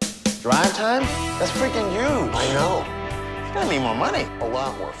do it. Drive time? That's freaking huge. I know. It's gonna need more money. A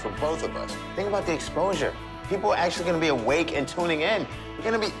lot more for both of us. Think about the exposure. People are actually gonna be awake and tuning in. You're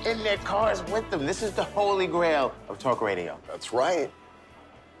gonna be in their cars with them. This is the holy grail of talk radio. That's right.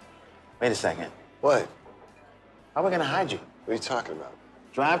 Wait a second. What? How are we gonna hide you? What are you talking about?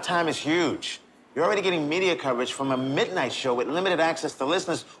 Drive time is huge. You're already getting media coverage from a midnight show with limited access to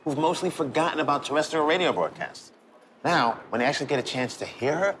listeners who've mostly forgotten about terrestrial radio broadcasts. Now, when they actually get a chance to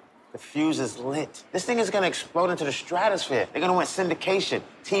hear her, the fuse is lit. This thing is gonna explode into the stratosphere. They're gonna want syndication,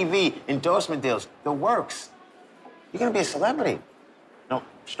 TV, endorsement deals, the works. You're gonna be a celebrity. No,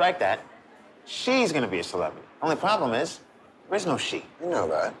 strike that. She's gonna be a celebrity. Only problem is, there is no she. You know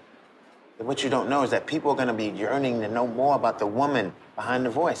that. And what you don't know is that people are gonna be yearning to know more about the woman behind the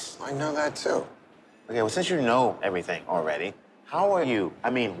voice. I know that too. Okay, well, since you know everything already, how are you,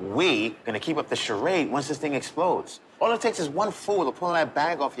 we, gonna keep up the charade once this thing explodes? All it takes is one fool to pull that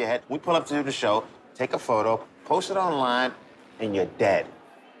bag off your head. We pull up to do the show, take a photo, post it online, and you're dead.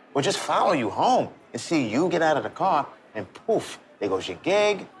 We'll just follow you home and see you get out of the car, and poof, there goes your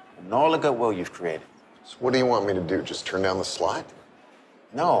gig and all the goodwill you've created. So what do you want me to do? Just turn down the slot?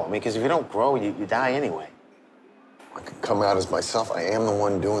 No, because if you don't grow, you die anyway. I could come out as myself. I am the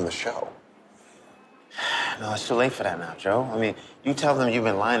one doing the show. No, it's too late for that now, Joe. You tell them you've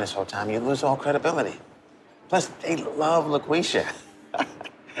been lying this whole time, you lose all credibility. Plus, they love Loqueesha.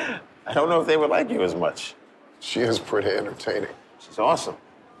 I don't know if they would like you as much. She is pretty entertaining. She's awesome.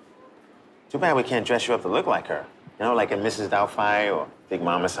 Too bad we can't dress you up to look like her. You know, like in Mrs. Doubtfire or Big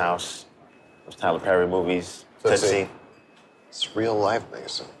Mama's House, those Tyler Perry movies, Tootsie. It's real life,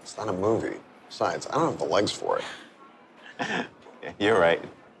 Mason. It's not a movie. Besides, I don't have the legs for it. You're right.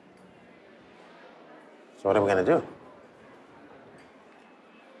 So what are we gonna do?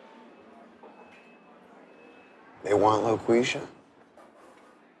 They want Loqueesha?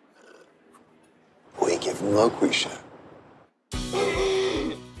 We give them Loqueesha.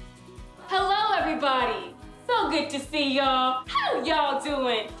 Hello, everybody. So good to see y'all. How y'all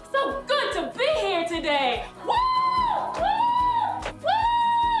doing? So good to be here today. Woo! Woo! Woo!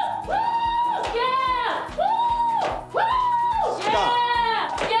 Woo! Yeah! Woo! Woo!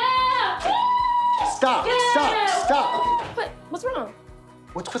 Yeah! Yeah! Woo! Stop! Yeah! Stop! But what's wrong?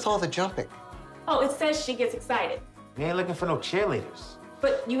 What's with all the jumping? Oh, it says she gets excited. We ain't looking for no cheerleaders.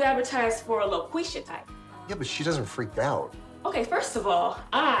 But you advertise for a Loqueesha type. Yeah, but she doesn't freak out. Okay, first of all,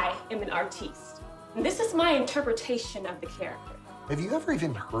 I am an artiste. And this is my interpretation of the character. Have you ever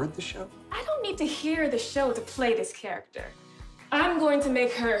even heard the show? I don't need to hear the show to play this character. I'm going to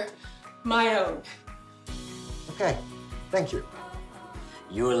make her my own. Okay, thank you.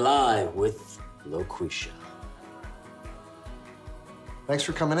 You're live with Loqueesha. Thanks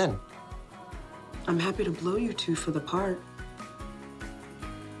for coming in. I'm happy to blow you two for the part.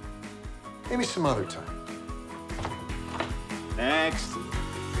 Maybe some other time. Next.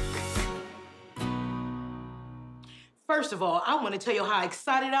 First of all, I want to tell you how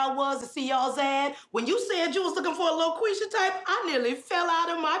excited I was to see y'all's ad. When you said you was looking for a Loqueesha type, I nearly fell out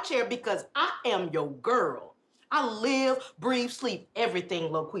of my chair because I am your girl. I live, breathe, sleep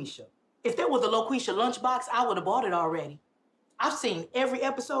everything Loqueesha. If there was a Loqueesha lunchbox, I would have bought it already. I've seen every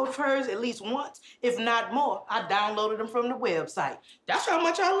episode of hers at least once, if not more. I downloaded them from the website. That's how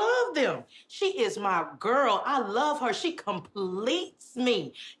much I love them. She is my girl. I love her. She completes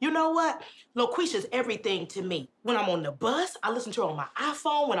me. You know what? Loqueesha's everything to me. When I'm on the bus, I listen to her on my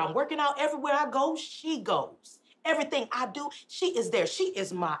iPhone. When I'm working out, everywhere I go, she goes. Everything I do, she is there. She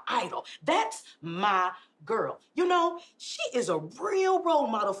is my idol. That's my girl. You know, she is a real role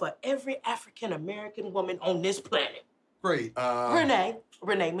model for every African-American woman on this planet. Great.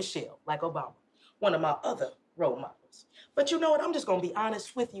 Renee Michelle, like Obama. One of my other role models. But you know what? I'm just going to be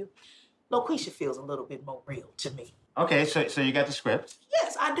honest with you. Loqueesha feels a little bit more real to me. Okay, so you got the script?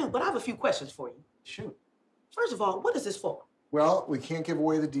 Yes, I do, but I have a few questions for you. Shoot. First of all, what is this for? Well, we can't give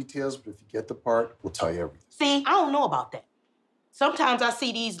away the details, but if you get the part, we'll tell you everything. See, I don't know about that. Sometimes I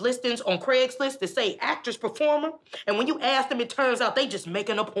see these listings on Craigslist that say actress performer, and when you ask them, it turns out they just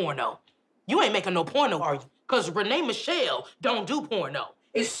making a porno. You ain't making no porno, are you? Because Renee Michelle don't do porno.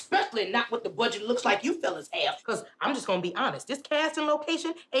 Especially not what the budget looks like you fellas have. Because I'm just going to be honest, this casting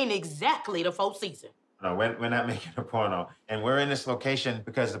location ain't exactly the Four Seasons. No, we're not making a porno. And we're in this location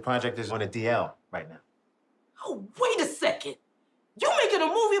because the project is on a DL right now. Oh, wait a second. You making a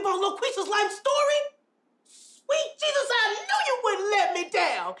movie about Loqueesha's life story? Sweet Jesus, I knew you wouldn't let me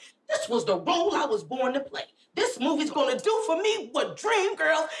down. This was the role I was born to play. This movie's gonna do for me what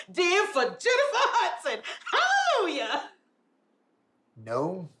Dreamgirls did for Jennifer Hudson. Hallelujah.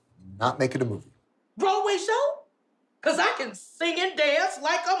 No, not making a movie. Broadway show? Because I can sing and dance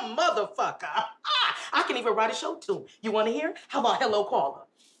like a motherfucker. I can even write a show tune. You want to hear? How about Hello Caller?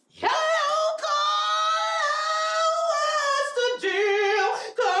 Hello Caller, what's the deal?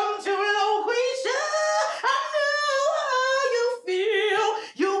 Come to Loqueesha. I know how you feel.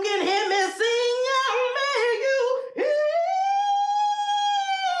 You can hear me sing. I'll make you hear.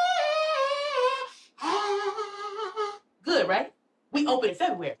 Good, right? We open in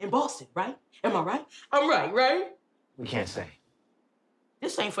February in Boston, right? Am I right? I'm right, right? We can't say.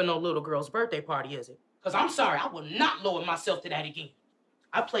 This ain't for no little girl's birthday party, is it? Because I'm sorry, I will not lower myself to that again.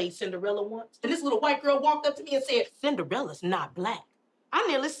 I played Cinderella once, and this little white girl walked up to me and said, Cinderella's not black. I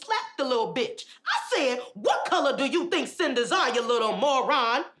nearly slapped the little bitch. I said, what color do you think Cinders are, you little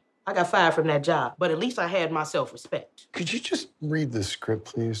moron? I got fired from that job, but at least I had my self-respect. Could you just read the script,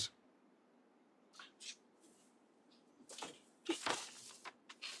 please?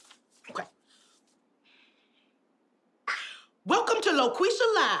 Okay. Welcome to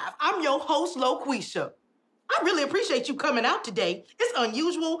Loqueesha Live. I'm your host, Loqueesha. I really appreciate you coming out today. It's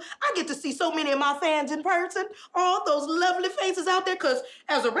unusual. I get to see so many of my fans in person, all those lovely faces out there, because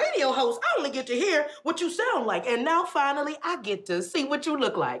as a radio host, I only get to hear what you sound like. And now, finally, I get to see what you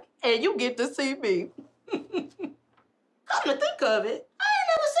look like. And you get to see me. Come to think of it, I ain't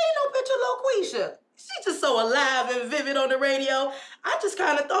never seen no picture of Loqueesha. She's just so alive and vivid on the radio. I just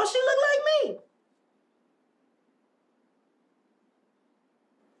kind of thought she looked like me.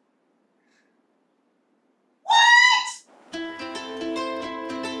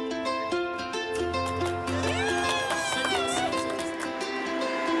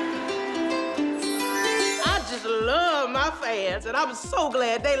 Love my fans, and I'm so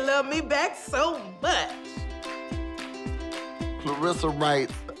glad they love me back so much. Clarissa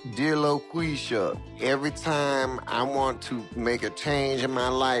writes, Dear Loqueesha, every time I want to make a change in my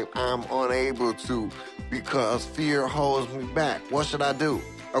life, I'm unable to because fear holds me back. What should I do?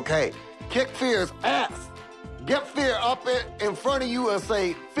 Okay, kick fear's ass. Get fear up in front of you and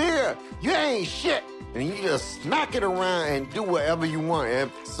say, Fear, you ain't shit. And you just smack it around and do whatever you want. If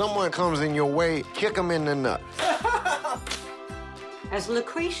someone comes in your way, kick them in the nuts. As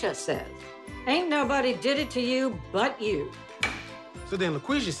Loqueesha says, ain't nobody did it to you but you. So then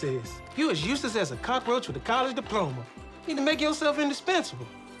Loqueesha says, you as useless as a cockroach with a college diploma. You need to make yourself indispensable.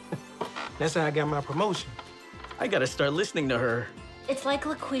 That's how I got my promotion. I gotta start listening to her. It's like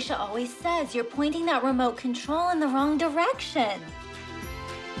Loqueesha always says, you're pointing that remote control in the wrong direction.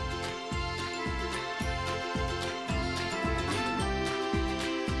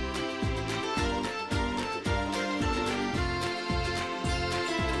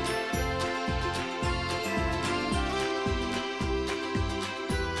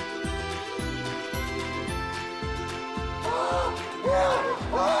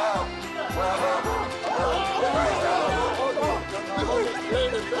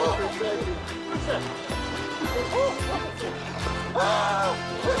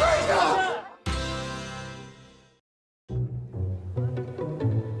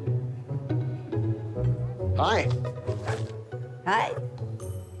 Hi. Hi.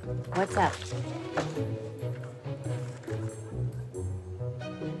 What's up?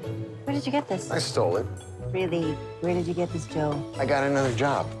 Where did you get this? I stole it. Really? Where did you get this, Joe? I got another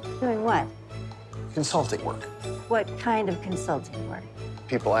job. Doing what? Consulting work. What kind of consulting work?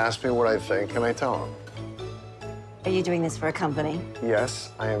 People ask me what I think, and I tell them. Are you doing this for a company?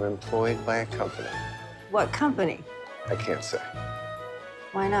 Yes, I am employed by a company. What company? I can't say.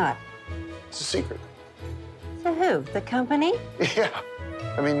 Why not? It's a secret. To who? The company? Yeah.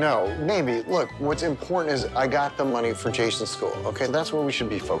 I mean, no, maybe. Look, what's important is I got the money for Jason's school, okay? That's what we should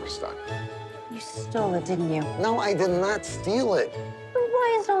be focused on. You stole it, didn't you? No, I did not steal it. Then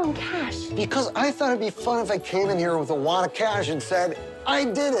why is it all in cash? Because I thought it'd be fun if I came in here with a wad of cash and said, I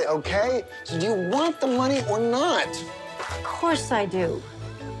did it, okay? So do you want the money or not? Of course I do.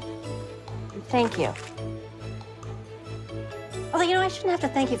 Thank you. Although, you know, I shouldn't have to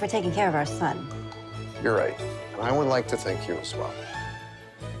thank you for taking care of our son. You're right. And I would like to thank you as well.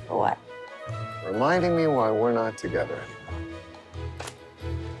 For what? Reminding me why we're not together anymore.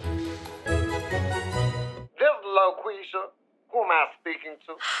 This is Loqueesha. Who am I speaking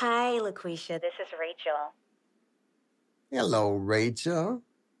to? Hi, Loqueesha. This is Rachel. Hello, Rachel.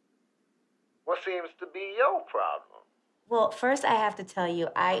 What seems to be your problem? Well, first I have to tell you,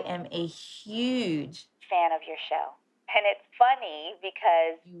 I am a huge fan of your show. And it's funny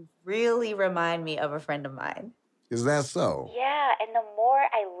because you really remind me of a friend of mine. Is that so? Yeah, and the more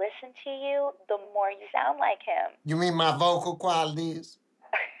I listen to you, the more you sound like him. You mean my vocal qualities?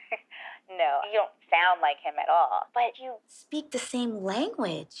 No, you don't sound like him at all. But you speak the same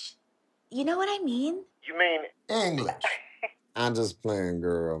language. You know what I mean? You mean English. I'm just playing,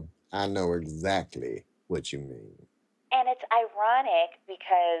 girl. I know exactly what you mean. And it's ironic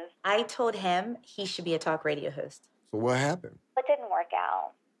because I told him he should be a talk radio host. So what happened? But it didn't work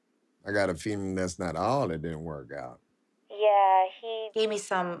out. I got a feeling that's not all that didn't work out. Yeah, he gave me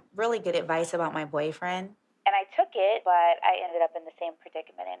some really good advice about my boyfriend. And I took it, but I ended up in the same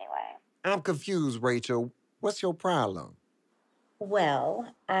predicament anyway. I'm confused, Rachel. What's your problem?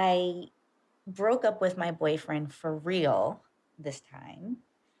 Well, I broke up with my boyfriend for real this time.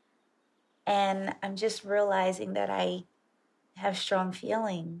 And I'm just realizing that I have strong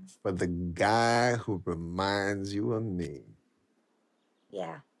feelings. For the guy who reminds you of me.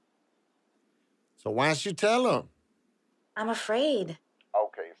 Yeah. So why don't you tell him? I'm afraid.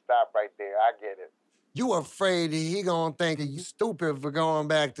 Okay, stop right there. I get it. You afraid he gonna think you stupid for going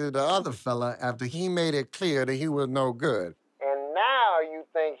back to the other fella after he made it clear that he was no good. And now you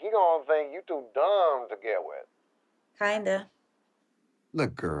think he gonna think you too dumb to get with. Kinda.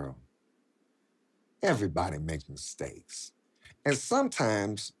 Look, girl, everybody makes mistakes. And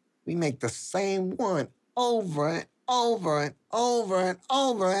sometimes we make the same one over and over and over and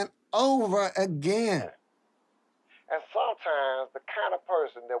over and over again. And sometimes the kind of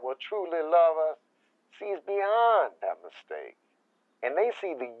person that will truly love us sees beyond that mistake. And they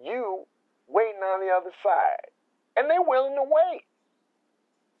see the you waiting on the other side. And they're willing to wait.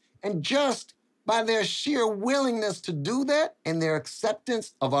 And just by their sheer willingness to do that and their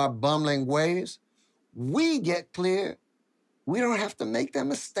acceptance of our bumbling ways, we get clear we don't have to make that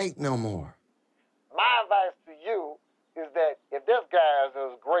mistake no more. My advice to you is that if this guy is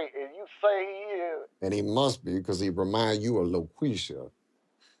as great as you say he is, And he must be because he reminds you of Loqueesha.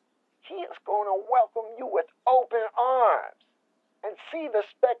 he is going to welcome you with open arms and see the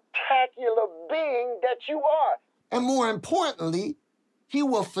spectacular being that you are. And more importantly, he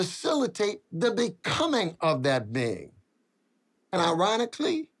will facilitate the becoming of that being. And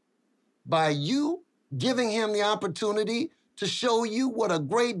ironically, by you giving him the opportunity to show you what a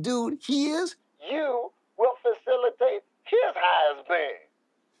great dude he is, You will facilitate his highest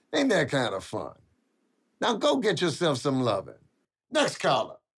being. ain't that kind of fun? Now go get yourself some loving. Next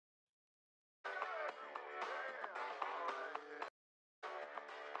caller.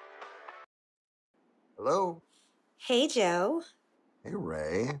 Hello? Hey, Joe. Hey,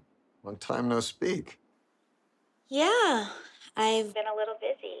 Ray. Long time no speak. Yeah, I've been a little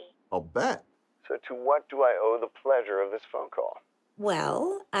busy. I'll bet. So to what do I owe the pleasure of this phone call?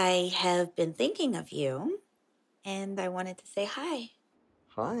 Well, I have been thinking of you, and I wanted to say hi.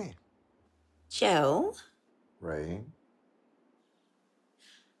 Hi, Joe? Ray.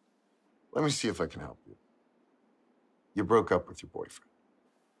 Let me see if I can help you. You broke up with your boyfriend,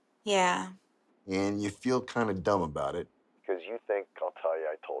 Yeah. and you feel kind of dumb about it, Because you think I'll tell you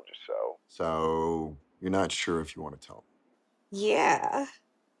I told you so. so you're not sure if you want to tell him. Yeah.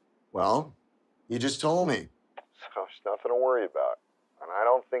 Well, you just told me. So there's nothing to worry about. And I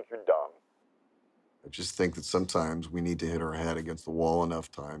don't think you're dumb. I just think that sometimes we need to hit our head against the wall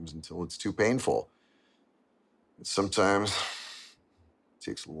enough times until it's too painful. And sometimes it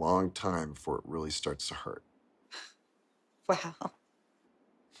takes a long time before it really starts to hurt. Wow.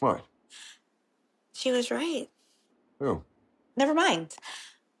 What? She was right. Who? Never mind.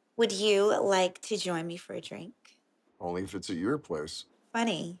 Would you like to join me for a drink? Only if it's at your place.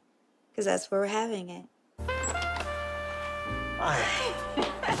 Funny, because that's where we're having it.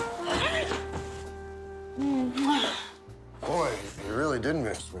 Boy, you really did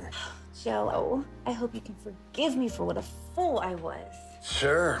miss me. Joe, I hope you can forgive me for what a fool I was.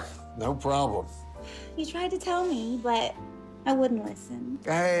 Sure, no problem. You tried to tell me, but I wouldn't listen.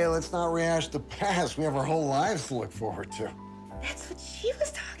 Hey, let's not rehash the past. We have our whole lives to look forward to. That's what she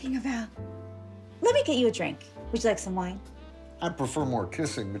was talking about. Let me get you a drink. Would you like some wine? I prefer more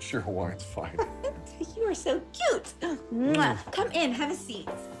kissing, but sure, wine's fine. You are so cute. Mwah. Come in, have a seat.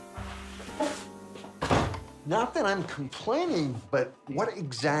 Not that I'm complaining, but what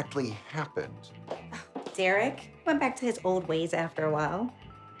exactly happened? Derek went back to his old ways after a while.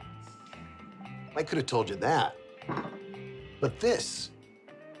 I could have told you that. But this,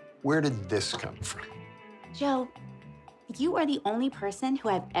 where did this come from? Joe, you are the only person who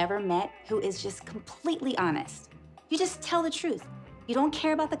I've ever met who is just completely honest. You just tell the truth. You don't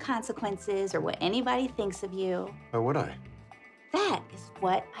care about the consequences or what anybody thinks of you. Why would I? That is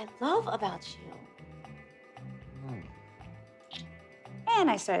what I love about you.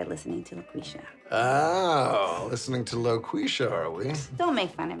 And I started listening to Loqueesha. Oh, listening to Loqueesha, are we? Don't make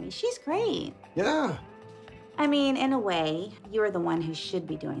fun of me. She's great. Yeah. I mean, in a way, you're the one who should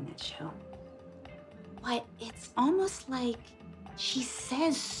be doing that show. But it's almost like she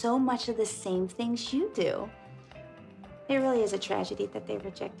says so much of the same things you do. It really is a tragedy that they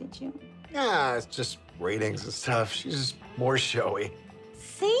rejected you. Yeah, it's just ratings and stuff. She's just more showy.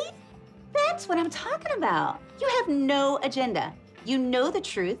 See? That's what I'm talking about. You have no agenda. You know the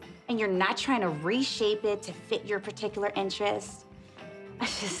truth, and you're not trying to reshape it to fit your particular interests. I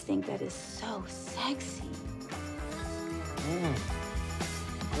just think that is so sexy.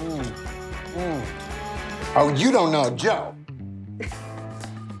 Oh, you don't know Joe.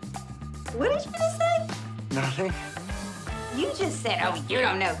 What did you just say? Nothing. You just said, oh, you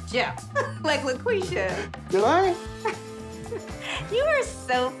don't know Joe. Like Loqueesha. Did I? You are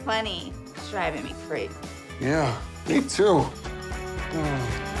so funny. It's driving me crazy. Yeah, me too.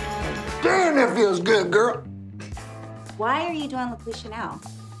 Damn, that feels good, girl. Why are you doing Loqueesha now?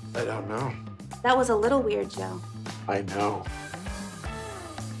 I don't know. That was a little weird, Joe. I know.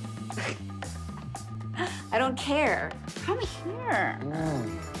 I don't care. Come here.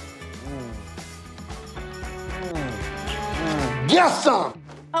 Get some!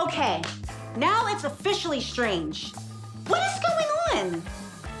 Okay, now it's officially strange. What is going on?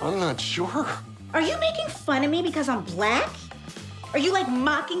 I'm not sure. Are you making fun of me because I'm black? Are you like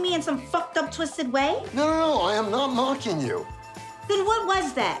mocking me in some fucked up, twisted way? No, I am not mocking you. Then what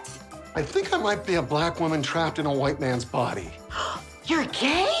was that? I think I might be a black woman trapped in a white man's body. You're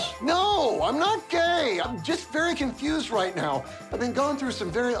gay? No, I'm not gay. I'm just very confused right now. I've been going through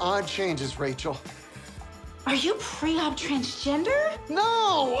some very odd changes, Rachel. Are you pre-op transgender?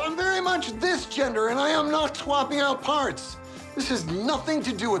 No, I'm very much this gender, and I am not swapping out parts. This has nothing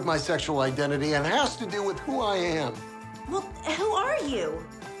to do with my sexual identity and has to do with who I am. Well, who are you?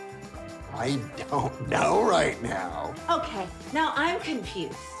 I don't know right now. Okay, now I'm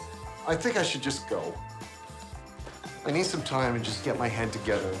confused. I think I should just go. I need some time to just get my head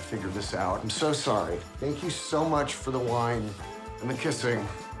together and figure this out. I'm so sorry. Thank you so much for the wine and the kissing.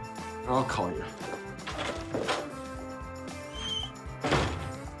 I'll call you.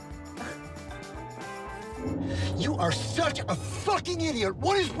 You are such a fucking idiot.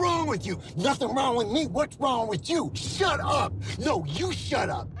 What is wrong with you? Nothing wrong with me. What's wrong with you? Shut up. No, you shut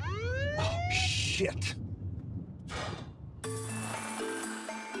up. Oh, shit.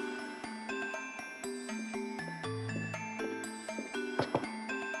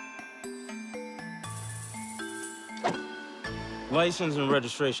 License and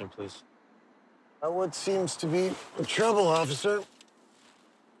registration, please. What seems to be the trouble, officer?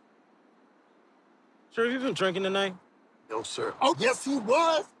 Sir, have you been drinking tonight? No, sir. Oh, yes, he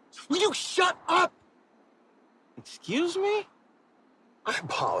was. Will you shut up? Excuse me? I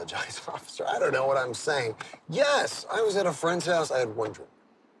apologize, officer. I don't know what I'm saying. Yes, I was at a friend's house. I had one drink.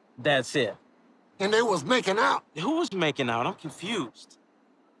 That's it. And they was making out. Who was making out? I'm confused.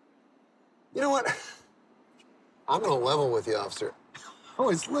 You know what? I'm gonna level with you, officer. I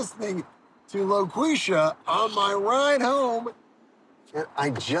was listening to Loqueesha on my ride home, and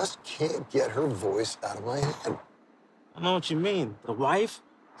I just can't get her voice out of my head. I know what you mean. The wife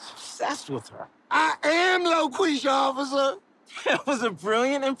is obsessed with her. I am Loqueesha, officer. That was a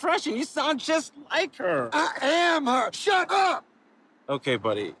brilliant impression. You sound just like her. I am her. Shut up. Okay,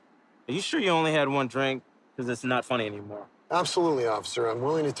 buddy. Are you sure you only had one drink? Because it's not funny anymore. Absolutely, officer. I'm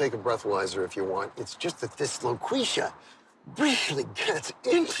willing to take a breathalyzer if you want. It's just that this Loqueesha really gets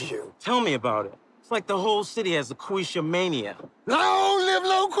into you. Tell me about it. It's like the whole city has Loqueesha mania. Long live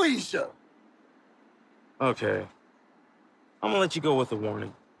Loqueesha! Okay. I'm gonna let you go with a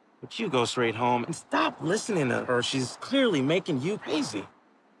warning. But you go straight home and stop listening to her. She's clearly making you crazy.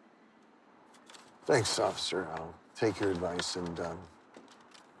 Thanks, officer. I'll take your advice and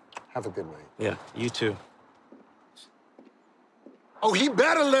have a good night. Yeah, you too. Oh, he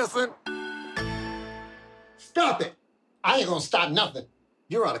better listen. Stop it. I ain't gonna stop nothing.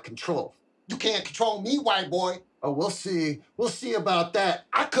 You're out of control. You can't control me, white boy. Oh, we'll see. We'll see about that.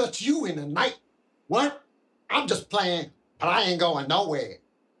 I cut you in the night. What? I'm just playing, but I ain't going nowhere.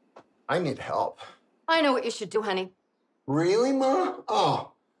 I need help. I know what you should do, honey. Really, Ma?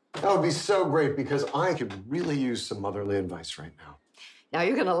 Oh, that would be so great because I could really use some motherly advice right now. Now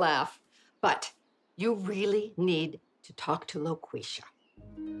you're gonna laugh, but you really need to talk to Loqueesha.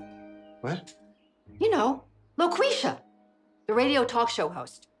 What? You know, Loqueesha, the radio talk show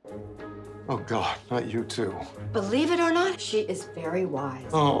host. Oh, God, not you too. Believe it or not, she is very wise.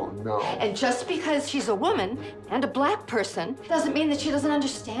 Oh, no. And just because she's a woman and a black person doesn't mean that she doesn't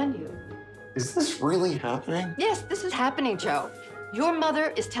understand you. Is this really happening? Yes, this is happening, Joe. Your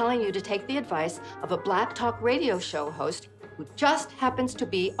mother is telling you to take the advice of a black talk radio show host who just happens to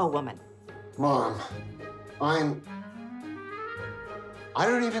be a woman. Mom, I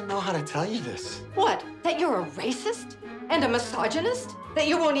don't even know how to tell you this. What? That you're a racist and a misogynist? That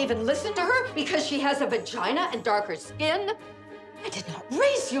you won't even listen to her because she has a vagina and darker skin? I did not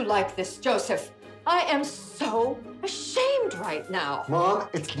raise you like this, Joseph. I am so ashamed right now. Mom,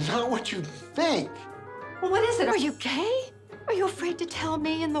 it's not what you think. Well, what is it? Are you gay? Are you afraid to tell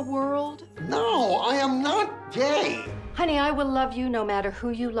me in the world? No, I am not gay. Honey, I will love you no matter who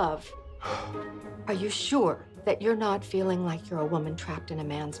you love. Are you sure that you're not feeling like you're a woman trapped in a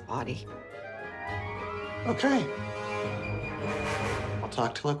man's body? Okay. I'll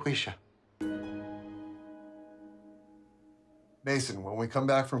talk to Loqueesha. Mason, when we come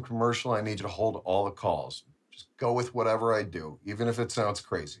back from commercial, I need you to hold all the calls. Just go with whatever I do, even if it sounds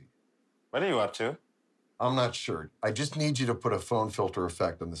crazy. What are you up to? I'm not sure. I just need you to put a phone filter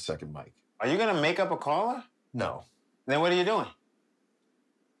effect on the second mic. Are you gonna make up a caller? No. Then what are you doing?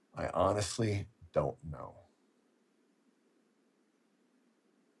 I honestly don't know.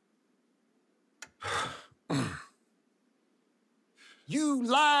 You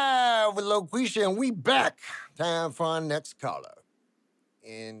live with Loqueesha, and we back. Time for our next caller.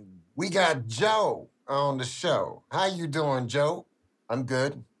 And we got Joe on the show. How you doing, Joe? I'm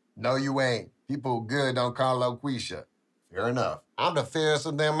good. No, you ain't. People good don't call Loqueesha. Fair enough. I'm the fairest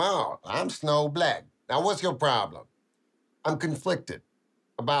of them all. I'm Snow Black. Now, what's your problem? I'm conflicted.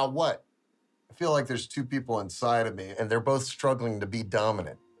 About what? I feel like there's two people inside of me, and they're both struggling to be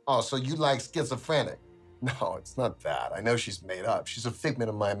dominant. Oh, so you like schizophrenic? No, it's not that. I know she's made up. She's a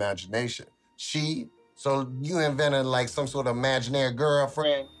figment of my imagination. She? So you invented like some sort of imaginary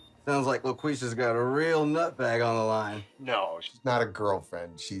girlfriend? Sounds like Loqueesha's got a real nutbag on the line. No, she's not a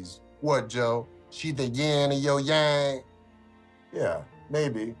girlfriend. She's what, Joe? She the yin and your yang? Yeah,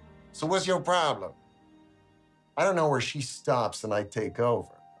 maybe. So what's your problem? I don't know where she stops and I take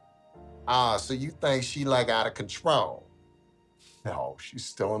over. Ah, so you think she like out of control? No, she's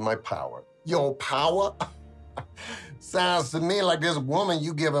still in my power. Your power? Sounds to me like this woman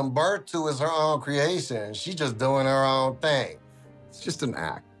you giving birth to is her own creation. She just doing her own thing. It's just an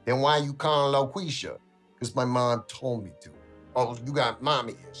act. Then why you calling Loqueesha? Because my mom told me to. Oh, you got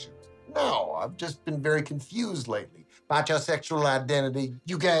mommy issues. No, I've just been very confused lately. About your sexual identity.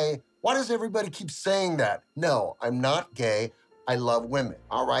 You gay? Why does everybody keep saying that? No, I'm not gay. I love women.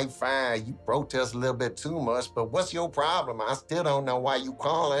 All right, fine. You protest a little bit too much, but what's your problem? I still don't know why you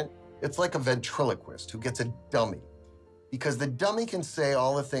calling. It's like a ventriloquist who gets a dummy. Because the dummy can say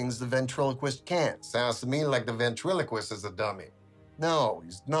all the things the ventriloquist can't. Sounds to me like the ventriloquist is a dummy. No,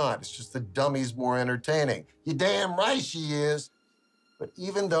 he's not. It's just the dummy's more entertaining. You're damn right she is. But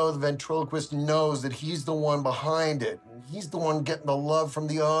even though the ventriloquist knows that he's the one behind it, he's the one getting the love from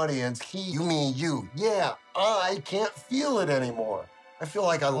the audience, You mean you? Yeah, I can't feel it anymore. I feel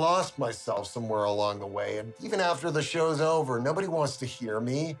like I lost myself somewhere along the way, and even after the show's over, nobody wants to hear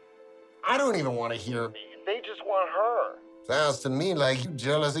me. I don't even want to hear me. They just want her. Sounds to me like you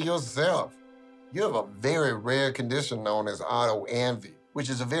jealous of yourself. You have a very rare condition known as auto-envy, which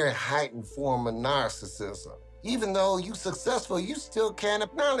is a very heightened form of narcissism. Even though you're successful, you still can't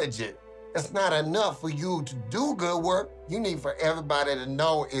acknowledge it. It's not enough for you to do good work. You need for everybody to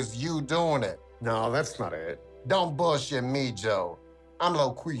know it's you doing it. No, that's not it. Don't bullshit me, Joe. I'm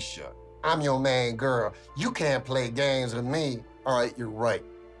Loqueesha. I'm your main girl. You can't play games with me. All right, you're right.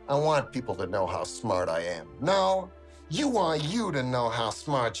 I want people to know how smart I am. No, you want you to know how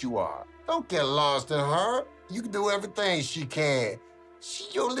smart you are. Don't get lost in her. You can do everything she can. She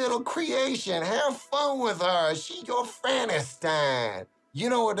your little creation. Have fun with her. She your Frankenstein. You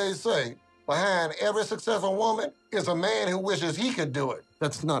know what they say? Behind every successful woman is a man who wishes he could do it.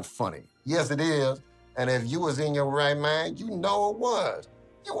 That's not funny. Yes, it is. And if you was in your right mind, you know it was.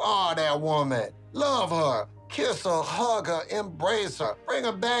 You are that woman. Love her. Kiss her, hug her, embrace her. Bring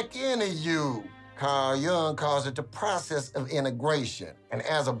her back into you. Carl Jung calls it the process of integration. And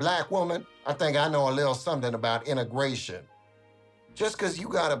as a black woman, I think I know a little something about integration. Just because you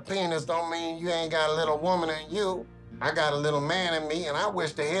got a penis don't mean you ain't got a little woman in you. I got a little man in me, and I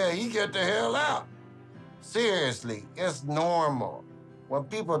wish the hell he get the hell out. Seriously, it's normal. When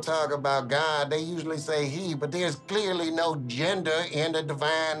people talk about God, they usually say he, but there's clearly no gender in the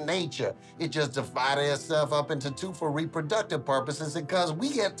divine nature. It just divided itself up into two for reproductive purposes because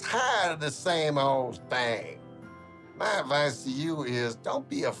we get tired of the same old thing. My advice to you is don't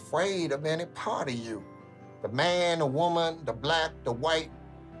be afraid of any part of you. The man, the woman, the black, the white,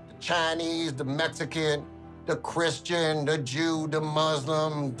 the Chinese, the Mexican, the Christian, the Jew, the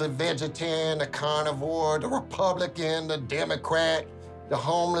Muslim, the vegetarian, the carnivore, the Republican, the Democrat, the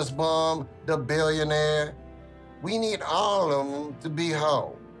homeless bum, the billionaire. We need all of them to be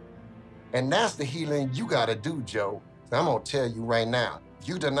whole. And that's the healing you gotta do, Joe. I'm gonna tell you right now, if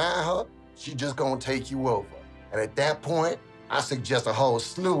you deny her, she just gonna take you over. And at that point, I suggest a whole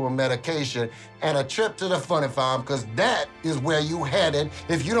slew of medication and a trip to the funny farm, because that is where you headed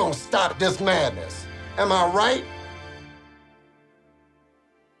if you don't stop this madness. Am I right?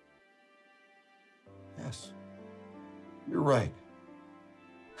 Yes, you're right.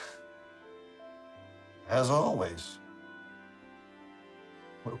 As always.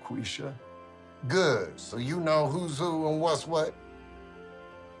 Loqueesha. Good, so you know who's who and what's what?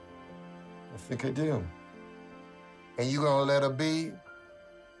 I think I do. And you gonna let her be?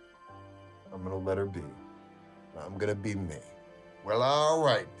 I'm gonna let her be. I'm gonna be me. Well, all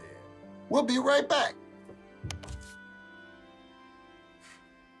right then. We'll be right back.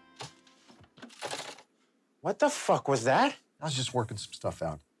 What the fuck was that? I was just working some stuff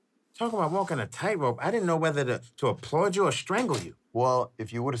out. Talking about walking a tightrope, I didn't know whether to applaud you or strangle you. Well,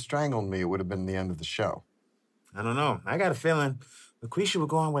 if you would have strangled me, it would have been the end of the show. I don't know. I got a feeling Loqueesha would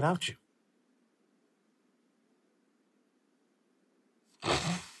go on without you.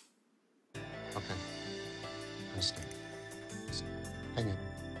 Okay. Understand. Hang in.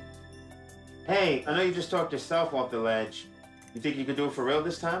 Hey, I know you just talked yourself off the ledge. You think you could do it for real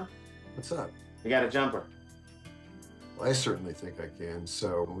this time? What's up? You got a jumper. Well, I certainly think I can.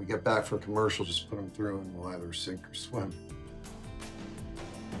 So when we get back from commercial, just put them through and we'll either sink or swim.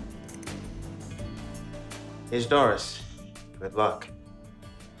 Here's Doris. Good luck.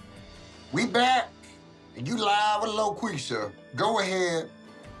 We back, and you live with Loqueesha. Go ahead.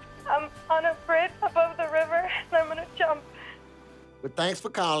 I'm on a bridge above the river, and I'm gonna jump. But thanks for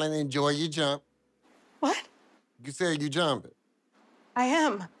calling. Enjoy your jump. What? You said you jumping. I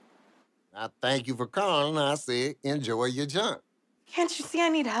am. I thank you for calling. I said enjoy your jump. Can't you see I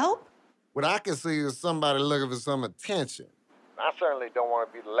need help? What I can see is somebody looking for some attention. I certainly don't want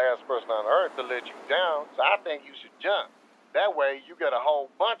to be the last person on earth to let you down, so I think you should jump. That way, you get a whole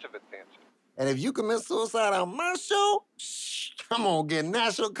bunch of attention. And if you commit suicide on my show, I'm gonna get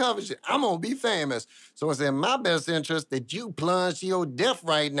national coverage. I'm gonna be famous. So it's in my best interest that you plunge to your death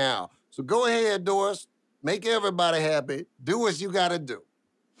right now. So go ahead, Doris. Make everybody happy. Do what you gotta do.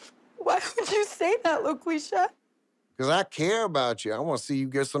 Why would you say that, Loqueesha? Because I care about you. I want to see you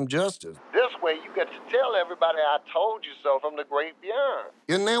get some justice. This way, you get to tell everybody I told you so from the great beyond.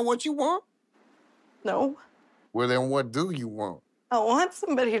 Isn't that what you want? No. Well, then what do you want? I want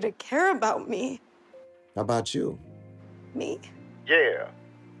somebody to care about me. How about you? Me? Yeah.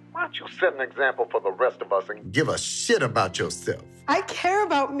 Why don't you set an example for the rest of us and Give a shit about yourself. I care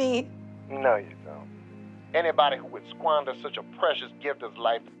about me. No, you don't. Anybody who would squander such a precious gift as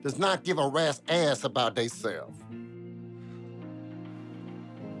life Does not give a rat's ass about theyself.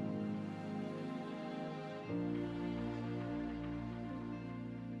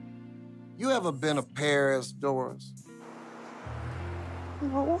 You ever been to Paris, Doris?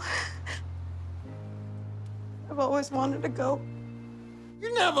 No. I've always wanted to go.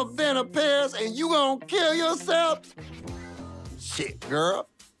 You never been to Paris and you gonna kill yourself? Shit, girl.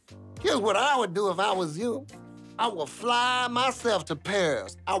 Here's what I would do if I was you. I would fly myself to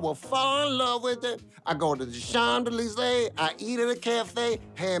Paris. I would fall in love with it. I go to the Champs-Élysées. I eat at a cafe,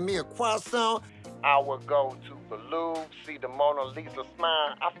 hand me a croissant. I would go to the Louvre, see the Mona Lisa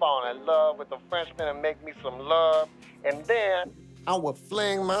smile. I fall in love with a Frenchman and make me some love. And then I would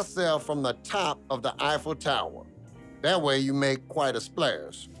fling myself from the top of the Eiffel Tower. That way you make quite a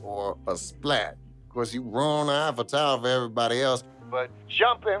splash, or a splat. Of course, you ruin the Eiffel Tower for everybody else. But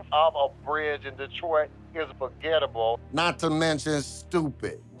jumping off a bridge in Detroit is forgettable. Not to mention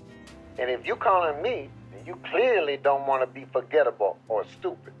stupid. And if you're calling me, then you clearly don't want to be forgettable or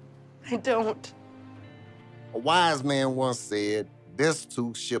stupid. I don't. A wise man once said, this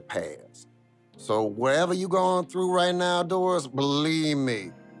too shall pass. So whatever you going through right now, Doris, believe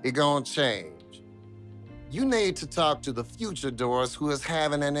me, it gonna change. You need to talk to the future Doris, who is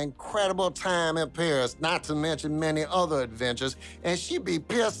having an incredible time in Paris, not to mention many other adventures, and she'd be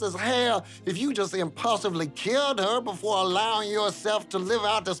pissed as hell if you just impulsively killed her before allowing yourself to live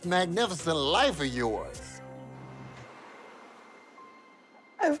out this magnificent life of yours.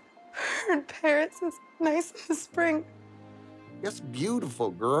 I've heard Paris is nice in the spring. It's beautiful,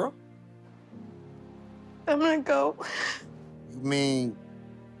 girl. I'm gonna go. You mean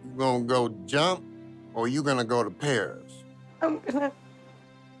you gonna go jump, or you gonna go to Paris? I'm gonna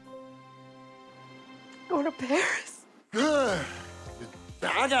go to Paris. Good.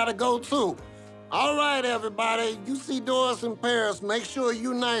 I gotta go too. All right, everybody. You see Doris in Paris, make sure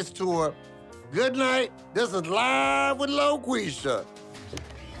you nice to her. Good night. This is Live with Loqueesha.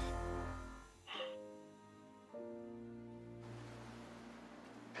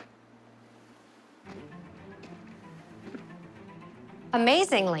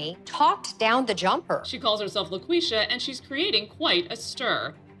 Amazingly, talked down the jumper. She calls herself Loqueesha, and she's creating quite a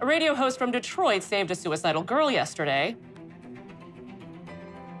stir. A radio host from Detroit saved a suicidal girl yesterday.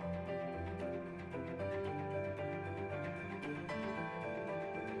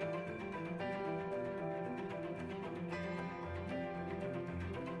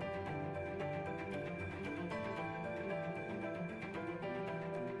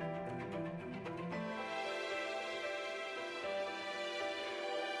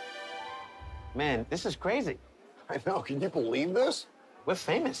 Man, this is crazy. I know. Can you believe this? We're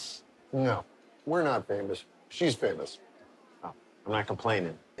famous. No, we're not famous. She's famous. Oh, I'm not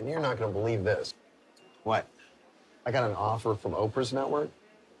complaining. And you're not going to believe this. What? I got an offer from Oprah's network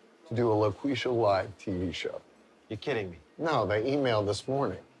to do a Loqueesha Live TV show. You're kidding me. No, they emailed this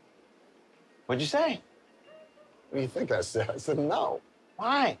morning. What'd you say? What do you think I said? I said no.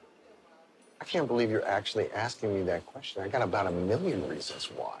 Why? I can't believe you're actually asking me that question. I got about 1 million reasons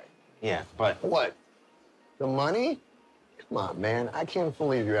why. Yeah, but... What? The money? Come on, man. I can't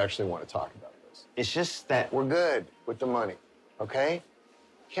believe you actually want to talk about this. It's just that... We're good with the money, okay?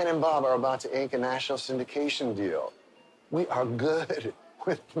 Ken and Bob are about to ink a national syndication deal. We are good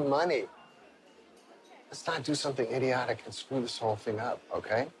with the money. Let's not do something idiotic and screw this whole thing up,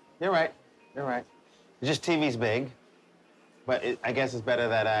 okay? You're right. You're right. It's just TV's big. But I guess it's better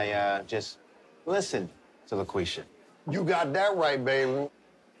that I just listen to Loqueesha. You got that right, baby.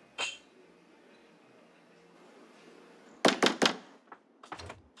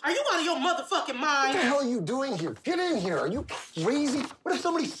 Are you out of your motherfucking mind? What the hell are you doing here? Get in here. Are you crazy? What if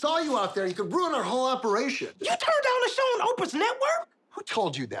somebody saw you out there? You could ruin our whole operation. You turned down a show on Oprah's network? Who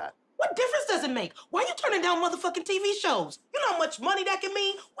told you that? What difference does it make? Why are you turning down motherfucking TV shows? You know how much money that can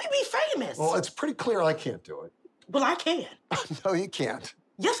mean? We be famous. Well, it's pretty clear I can't do it. Well, I can. No, you can't.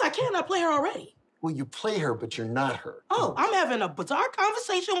 Yes, I can. I play her already. Well, you play her, but you're not her. Oh, I'm having a bizarre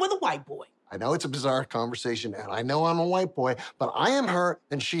conversation with a white boy. I know it's a bizarre conversation, and I know I'm a white boy, but I am her,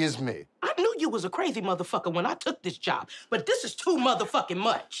 and she is me. I knew you was a crazy motherfucker when I took this job, but this is too motherfucking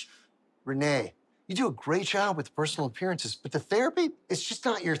much. Renee, you do a great job with personal appearances, but the therapy, it's just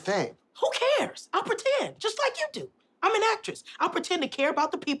not your thing. Who cares? I'll pretend, just like you do. I'm an actress. I'll pretend to care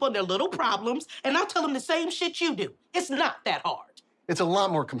about the people and their little problems, and I'll tell them the same shit you do. It's not that hard. It's a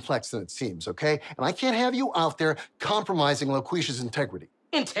lot more complex than it seems, okay? And I can't have you out there compromising Loqueesha's integrity.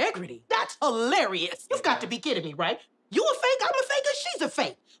 Integrity? That's hilarious. You've got to be kidding me, right? You a fake, I'm a fake, and she's a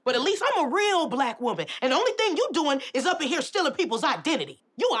fake. But at least I'm a real black woman, and the only thing you doing is up in here stealing people's identity.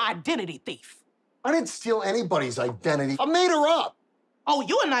 You an identity thief. I didn't steal anybody's identity. I made her up. Oh,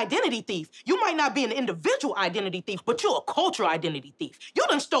 you're an identity thief. You might not be an individual identity thief, but you're a cultural identity thief. You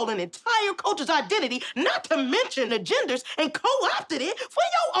done stole an entire culture's identity, not to mention the genders, and co-opted it for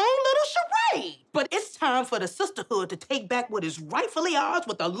your own little charade. But it's time for the sisterhood to take back what is rightfully ours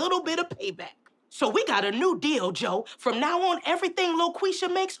with a little bit of payback. So we got a new deal, Joe. From now on, everything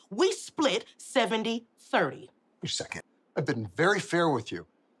Loqueesha makes, we split 70-30. Wait a second. I've been very fair with you.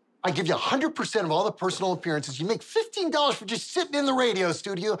 I give you 100% of all the personal appearances. You make $15 for just sitting in the radio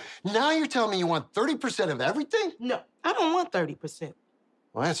studio. Now you're telling me you want 30% of everything? No, I don't want 30%.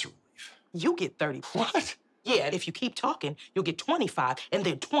 Well, that's a relief. You get 30. What? Yeah, if you keep talking, you'll get 25 and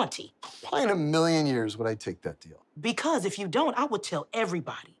then 20. Why in a million years would I take that deal? Because if you don't, I would tell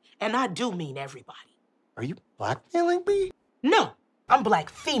everybody. And I do mean everybody. Are you blackmailing me? No, I'm black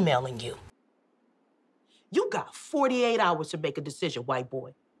femaling you. You got 48 hours to make a decision, white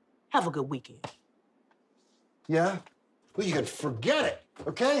boy. Have a good weekend. Yeah? Well, you can forget it,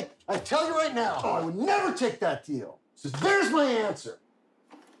 okay? I tell you right now, I would never take that deal. So there's my answer.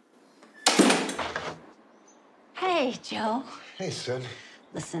 Hey, Joe. Hey, Sid.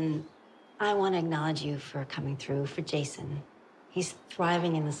 Listen, I want to acknowledge you for coming through for Jason. He's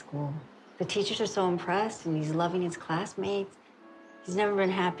thriving in the school. The teachers are so impressed, and he's loving his classmates. He's never been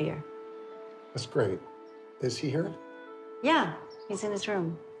happier. That's great. Is he here? Yeah, he's in his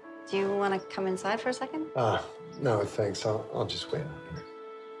room. Do you want to come inside for a second? No, thanks. I'll just wait out here.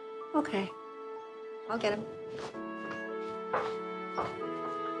 Okay. I'll get him.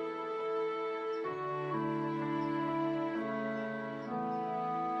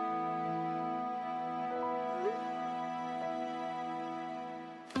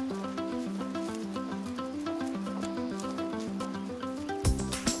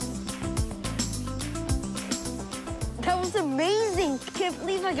 That was amazing. Can't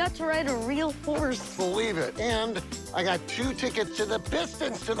believe I got to ride a real horse. Believe it. And I got 2 tickets to the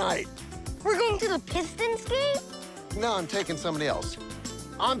Pistons tonight. We're going to the Pistons game? No, I'm taking somebody else.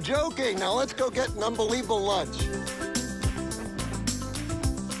 I'm joking. Now let's go get an unbelievable lunch.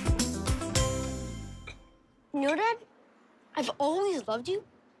 You know, Dad, I've always loved you,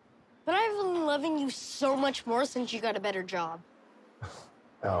 but I've been loving you so much more since you got a better job.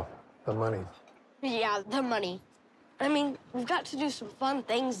 Oh, the money. Yeah, the money. I mean, we've got to do some fun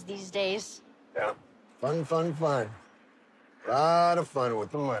things these days. Yeah. Fun, fun, fun. A lot of fun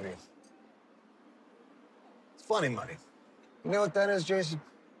with the money. It's funny money. You know what that is, Jason?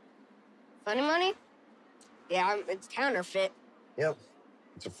 Funny money? Yeah, it's counterfeit. Yep.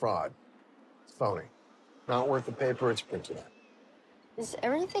 It's a fraud. It's phony. Not worth the paper it's printed on. Is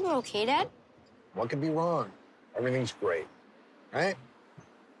everything okay, Dad? What could be wrong? Everything's great, right?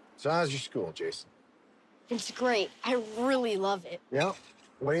 So how's your school, Jason? It's great. I really love it. Yeah?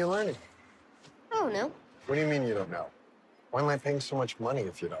 What are you learning? I don't know. What do you mean you don't know? Why am I paying so much money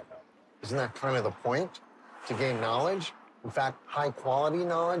if you don't know? Isn't that kind of the point? To gain knowledge? In fact, high-quality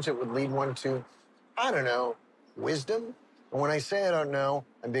knowledge that would lead one to, I don't know, wisdom? And when I say I don't know,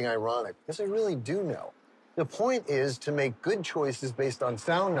 I'm being ironic, because I really do know. The point is to make good choices based on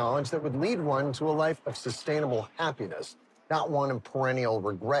sound knowledge that would lead one to a life of sustainable happiness, not one of perennial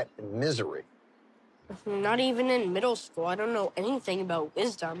regret and misery. Not even in middle school. I don't know anything about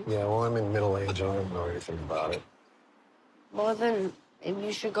wisdom. Yeah, well, I'm in middle age. I don't know anything about it. Well, then maybe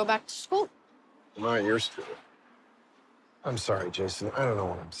you should go back to school. I'm not at your school. I'm sorry, Jason. I don't know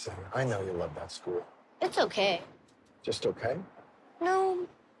what I'm saying. I know you love that school. It's okay. Just okay? No,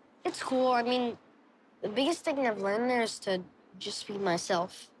 it's cool. I mean, the biggest thing I've learned there is to just be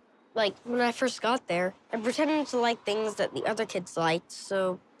myself. Like, when I first got there, I pretended to like things that the other kids liked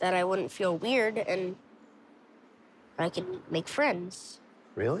so that I wouldn't feel weird and I could make friends.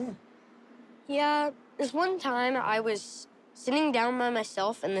 Really? Yeah, this one time I was sitting down by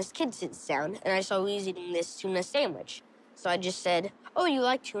myself and this kid sits down and I saw he was eating this tuna sandwich. So I just said, "Oh, you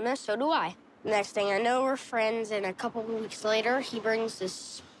like tuna? So do I." Next thing I know, we're friends, and a couple of weeks later, he brings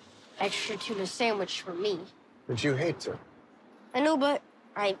this extra tuna sandwich for me. But you hate to. I know, but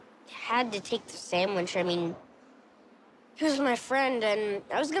I had to take the sandwich. I mean, he was my friend, and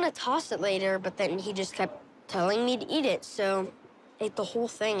I was gonna toss it later, but then he just kept telling me to eat it, so I ate the whole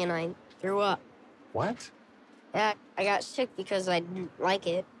thing, and I threw up. What? Yeah, I got sick because I didn't like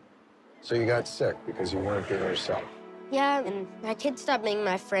it. So you got sick because you weren't being yourself. Yeah, and my kid stopped being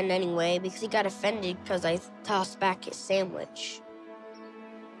my friend anyway because he got offended because I tossed back his sandwich.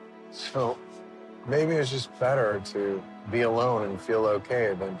 So maybe it's just better to be alone and feel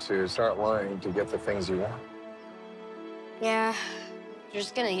okay than to start lying to get the things you want. Yeah, you're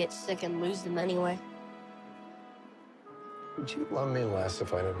just gonna get sick and lose them anyway. Would you love me less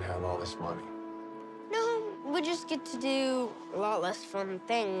if I didn't have all this money? No, we just get to do a lot less fun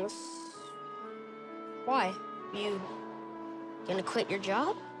things. Why? You gonna quit your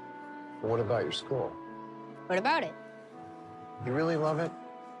job? What about your school? What about it? You really love it?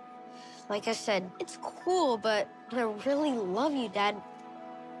 Like I said, it's cool, but I really love you, Dad.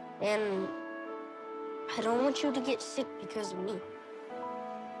 And I don't want you to get sick because of me.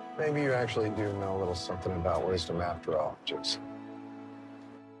 Maybe you actually do know a little something about wisdom after all, Jason.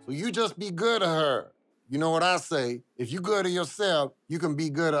 So you just be good to her. You know what I say? If you good to yourself, you can be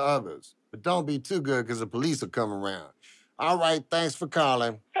good to others. But don't be too good because the police will come around. All right, thanks for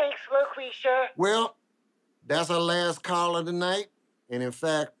calling. Thanks, Loqueesha. Loqueesha? Well, that's our last call of the night, and in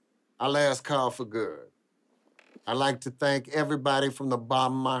fact, our last call for good. I'd like to thank everybody from the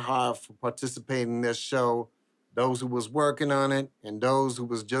bottom of my heart for participating in this show, those who was working on it, and those who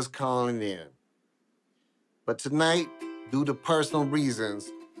was just calling in. But tonight, due to personal reasons,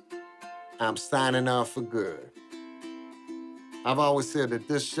 I'm signing off for good. I've always said that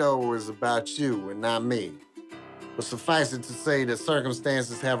this show is about you and not me. But suffice it to say that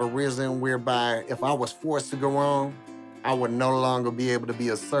circumstances have arisen whereby if I was forced to go on, I would no longer be able to be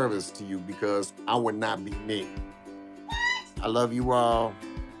of service to you because I would not be me. I love you all.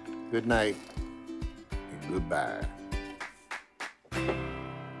 Good night and goodbye.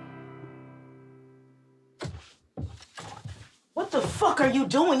 What the fuck are you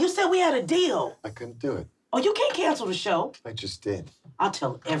doing? You said we had a deal. I couldn't do it. Oh, you can't cancel the show. I just did. I'll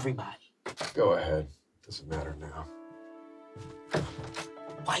tell everybody. Go ahead. Doesn't matter now.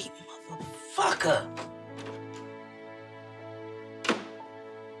 White motherfucker.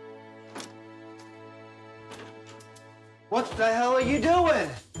 What the hell are you doing?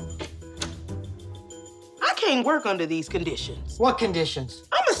 I can't work under these conditions. What conditions?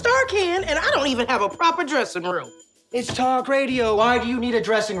 I'm a star can, and I don't even have a proper dressing room. It's talk radio. Why do you need a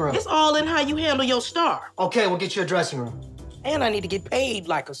dressing room? It's all in how you handle your star. Okay, we'll get you a dressing room. And I need to get paid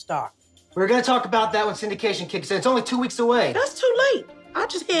like a star. We're gonna talk about that when syndication kicks in. It's only 2 weeks away. That's too late. I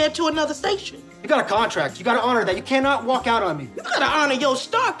just head to another station. You got a contract. You gotta honor that. You cannot walk out on me. You gotta honor your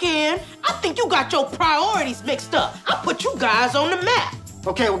star can. I think you got your priorities mixed up. I put you guys on the map.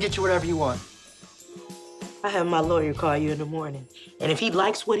 Okay, we'll get you whatever you want. I have my lawyer call you in the morning. And if he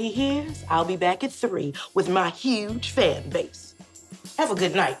likes what he hears, I'll be back at 3 with my huge fan base. Have a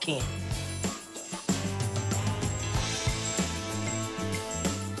good night, Ken.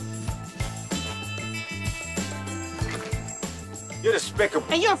 You're despicable.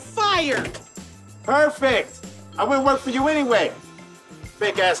 And you're fired. Perfect. I wouldn't work for you anyway.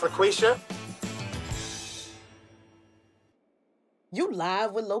 Fake ass Loqueesha. You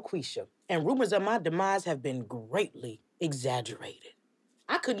live with Loqueesha, and rumors of my demise have been greatly exaggerated.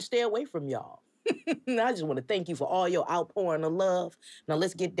 I couldn't stay away from y'all. I just want to thank you for all your outpouring of love. Now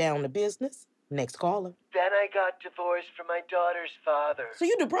let's get down to business. Next caller. Then I got divorced from my daughter's father. So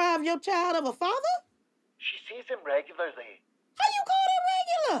you deprive your child of a father? She sees him regularly. How you call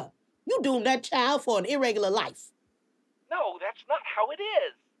that regular? You doomed that child for an irregular life. No, that's not how it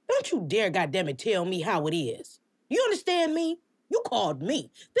is. Don't you dare goddammit tell me how it is. You understand me? You called me.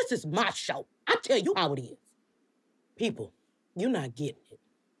 This is my show. I tell you how it is. People, you're not getting it.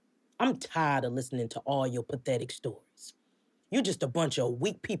 I'm tired of listening to all your pathetic stories. You're just a bunch of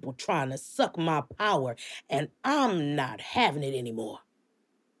weak people trying to suck my power, and I'm not having it anymore.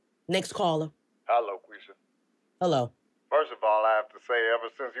 Next caller. Hello, Quisha. Hello. First of all, I have to say, ever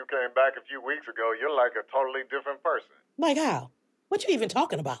since you came back a few weeks ago, you're like a totally different person. Like how? What you even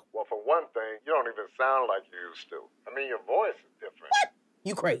talking about? Well, for one thing, you don't even sound like you used to. I mean, your voice is different. What?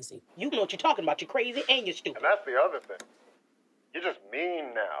 You crazy. You know what you're talking about. You're crazy and you're stupid. And that's the other thing. You're just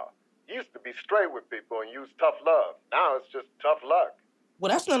mean now. You used to be straight with people and use tough love. Now it's just tough luck.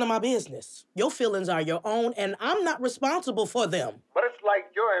 Well, that's none of my business. Your feelings are your own, and I'm not responsible for them. But it's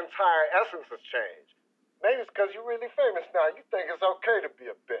like your entire essence has changed. Maybe it's because you're really famous now. You think it's okay to be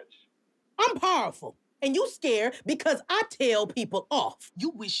a bitch. I'm powerful, and you scared because I tell people off. You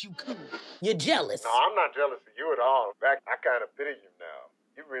wish you could. You're jealous. No, I'm not jealous of you at all. In fact, I kind of pity you now.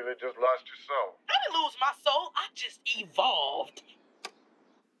 You really just lost your soul. I didn't lose my soul. I just evolved.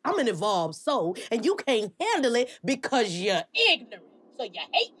 I'm an evolved soul, and you can't handle it because you're ignorant. So you're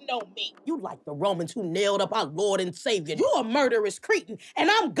hating on me. You like the Romans who nailed up our Lord and Savior. You're a murderous cretin, and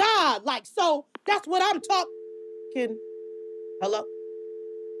I'm God-like, so that's what I'm talking. Hello?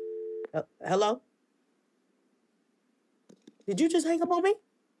 Hello? Did you just hang up on me?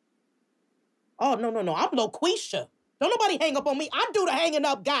 Oh, no. I'm Loqueesha. Don't nobody hang up on me. I do the hanging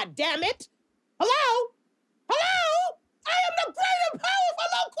up, goddammit. Hello? Hello? I am the great and powerful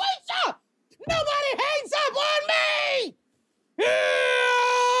Loqueesha! Nobody hangs up on me!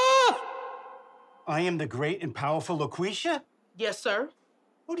 I am the great and powerful Loqueesha? Yes, sir.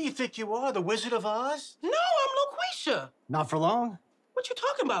 Who do you think you are, the Wizard of Oz? No, I'm Loqueesha. Not for long. What you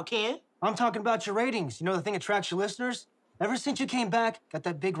talking about, Ken? I'm talking about your ratings. You know the thing attracts your listeners? Ever since you came back, got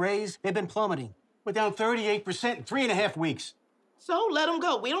that big raise, they've been plummeting. We're down 38% in 3.5 weeks. So let them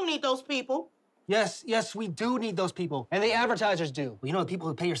go. We don't need those people. Yes, we do need those people. And the advertisers do. Well, you know the people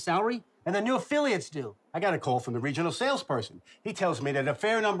who pay your salary? And the new affiliates do. I got a call from the regional salesperson. He tells me that a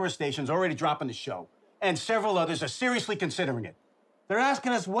fair number of stations are already dropping the show, and several others are seriously considering it. They're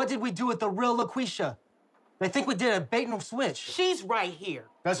asking us, what did we do with the real Loqueesha? They think we did a bait and switch. She's right here.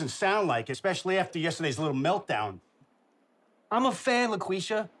 Doesn't sound like it, especially after yesterday's little meltdown. I'm a fan,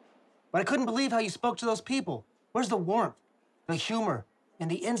 Loqueesha, but I couldn't believe how you spoke to those people. Where's the warmth, the humor, and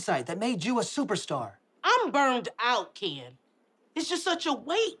the insight that made you a superstar? I'm burned out, Ken. It's just such a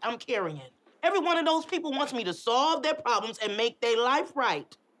weight I'm carrying. Every one of those people wants me to solve their problems and make their life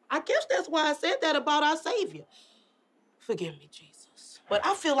right. I guess that's why I said that about our Savior. Forgive me, Jesus. But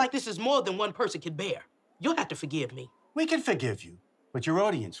I feel like this is more than one person can bear. You'll have to forgive me. We can forgive you, but your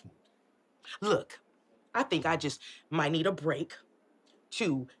audience won't. Look, I think I just might need a break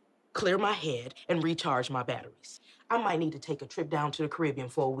to clear my head and recharge my batteries. I might need to take a trip down to the Caribbean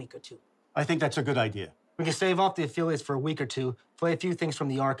for a week or two. I think that's a good idea. We can save off the affiliates for a week or two, play a few things from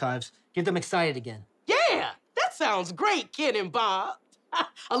the archives, get them excited again. Yeah, that sounds great, Ken and Bob.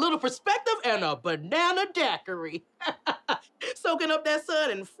 A little perspective and a banana daiquiri. Soaking up that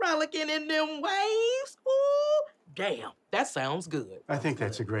sun and frolicking in them waves. Ooh, damn, that sounds good. I think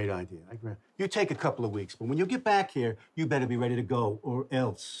that's a great idea. You take a couple of weeks, but when you get back here, you better be ready to go, or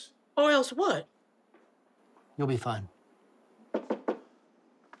else. Or else what? You'll be fine. What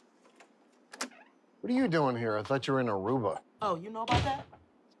are you doing here? I thought you were in Aruba. Oh, you know about that?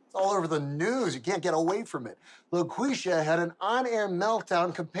 It's all over the news. You can't get away from it. Loqueesha had an on-air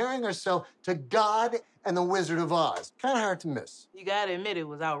meltdown comparing herself to God and the Wizard of Oz. Kind of hard to miss. You gotta admit it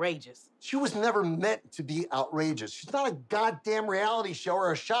was outrageous. She was never meant to be outrageous. She's not a goddamn reality show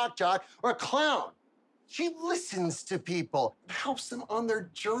or a shock jock or a clown. She listens to people and helps them on their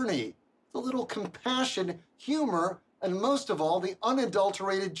journey. A little compassion, humor, and most of all, the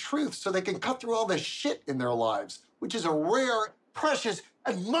unadulterated truth so they can cut through all the shit in their lives, which is a rare, precious,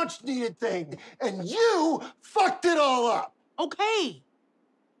 and much-needed thing. And you fucked it all up. Okay.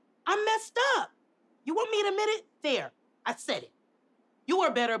 I messed up. You want me to admit it? There. I said it. You are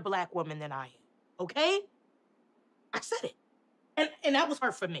a better black woman than I am. Okay? I said it. And that was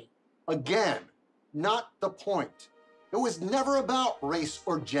hurt for me. Again, not the point. It was never about race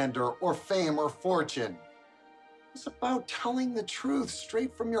or gender or fame or fortune. It's about telling the truth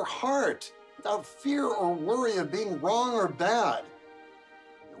straight from your heart without fear or worry of being wrong or bad.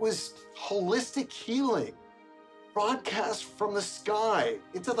 It was holistic healing, broadcast from the sky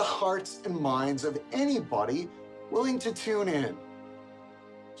into the hearts and minds of anybody willing to tune in.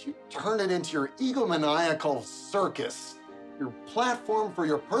 You turn it into your egomaniacal circus, your platform for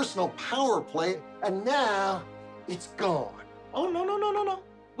your personal power play, and now it's gone. Oh, no.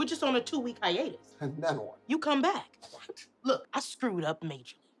 We're just on a 2-week hiatus. And then what? You come back. What? Look, I screwed up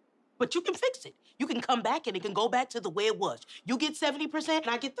majorly. But you can fix it. You can come back and it can go back to the way it was. You get 70% and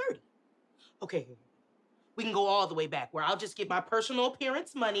I get 30. Okay, we can go all the way back where I'll just get my personal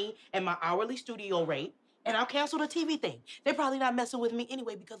appearance money and my hourly studio rate, and I'll cancel the TV thing. They're probably not messing with me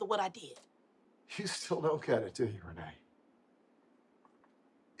anyway because of what I did. You still don't get it, do you, Renee?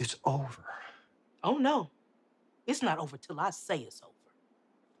 It's over. Oh, no. It's not over till I say it's over.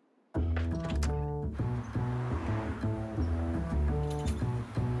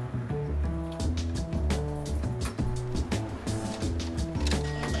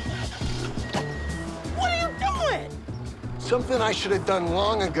 What are you doing? Something I should have done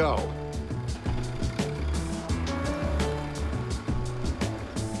long ago.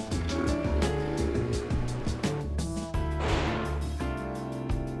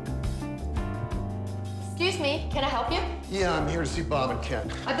 Excuse me, can I help you? Yeah, I'm here to see Bob and Ken.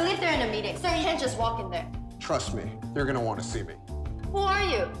 I believe they're in a meeting. Sir, you can't just walk in there. Trust me, they're gonna want to see me. Who are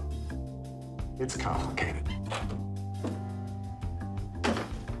you? It's complicated.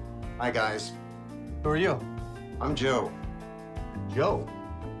 Hi, guys. Who are you? I'm Joe. Joe?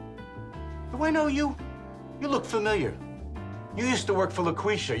 Do I know you? You look familiar. You used to work for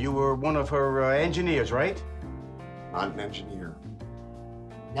Loqueesha. You were one of her engineers, right? Not an engineer.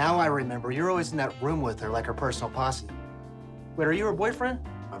 Now I remember. You're always in that room with her like her personal posse. Wait, are you her boyfriend?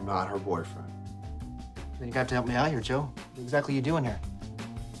 I'm not her boyfriend. Then you got to help me out here, Joe. What exactly are you doing here?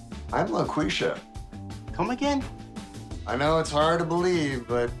 I'm Loqueesha. Come again? I know it's hard to believe,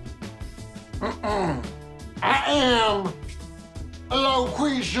 but I am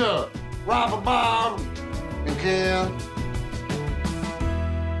Loqueesha. Robert Bob and Ken.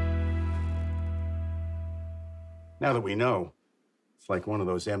 Now that we know, it's like one of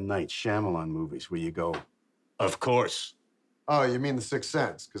those M. Night Shyamalan movies where you go, of course. Oh, you mean The Sixth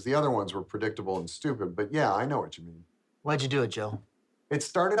Sense? Because the other ones were predictable and stupid. But yeah, I know what you mean. Why'd you do it, Joe? It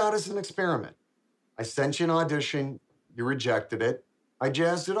started out as an experiment. I sent you an audition. You rejected it. I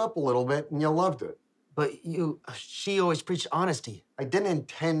jazzed it up a little bit, and you loved it. But she always preached honesty. I didn't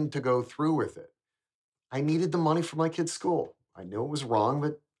intend to go through with it. I needed the money for my kid's school. I knew it was wrong,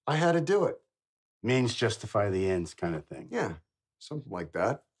 but I had to do it. Means justify the ends kind of thing. Yeah, something like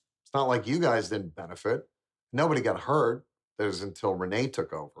that. It's not like you guys didn't benefit. Nobody got hurt. That was until Renee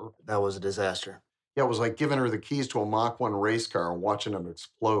took over. That was a disaster. Yeah, it was like giving her the keys to a Mach 1 race car and watching them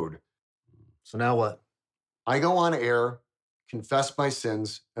explode. So now what? I go on air, confess my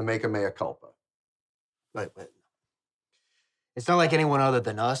sins, and make a mea culpa. Wait. It's not like anyone other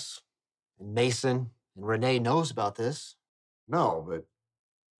than us, and Mason, and Renee knows about this. No, but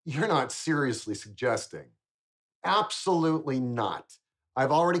you're not seriously suggesting. Absolutely not.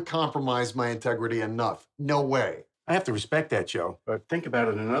 I've already compromised my integrity enough. No way. I have to respect that, Joe, but think about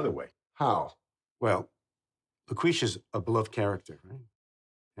it another way. How? Well, Loqueesha's a beloved character, right?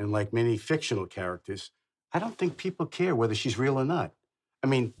 And like many fictional characters, I don't think people care whether she's real or not. I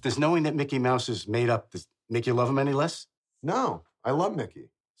mean, does knowing that Mickey Mouse is made up does make you love him any less? No, I love Mickey.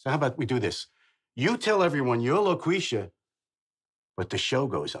 So how about we do this? You tell everyone you're Loqueesha, but the show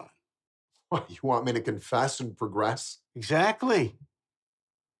goes on. What, you want me to confess and progress? Exactly.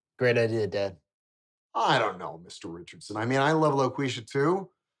 Great idea, Dad. I don't know, Mr. Richardson. I mean, I love Loqueesha too,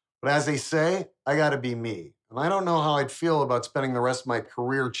 but as they say, I gotta be me. And I don't know how I'd feel about spending the rest of my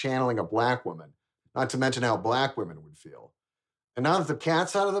career channeling a black woman, not to mention how black women would feel. And now that the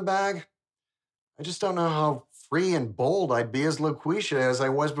cat's out of the bag, I just don't know how free and bold I'd be as Loqueesha as I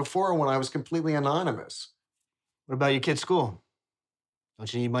was before when I was completely anonymous. What about your kid's school?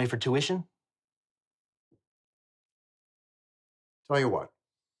 Don't you need money for tuition? Tell you what,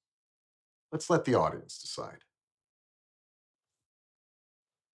 let's let the audience decide.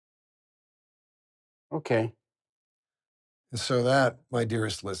 Okay. And so that, my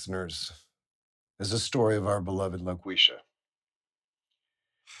dearest listeners, is the story of our beloved Loqueesha.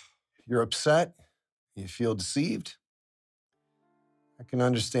 If you're upset, you feel deceived, I can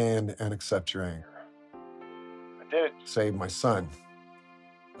understand and accept your anger. I did it to save my son,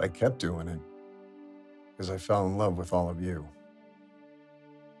 but I kept doing it because I fell in love with all of you.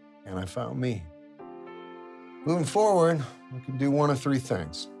 And I found me. Moving forward, we can do one of three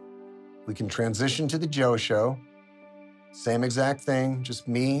things. We can transition to the Joe Show, same exact thing, just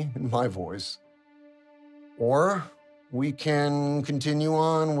me and my voice. Or we can continue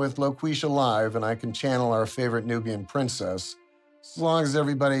on with Loqueesha Live, and I can channel our favorite Nubian princess, as long as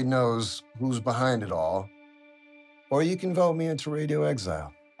everybody knows who's behind it all. Or you can vote me into radio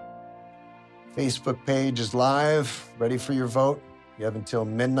exile. Facebook page is live, ready for your vote. You have until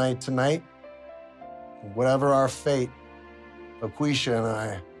midnight tonight. Whatever our fate, Loqueesha and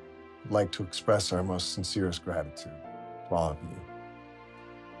I would like to express our most sincerest gratitude to all of you.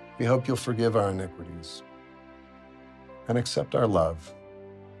 We hope you'll forgive our iniquities and accept our love.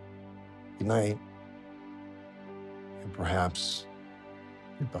 Good night, and perhaps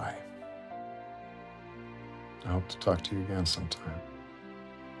goodbye. I hope to talk to you again sometime.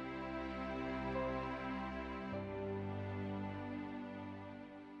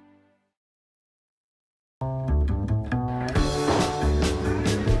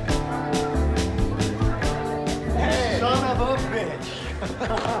 Son of a bitch.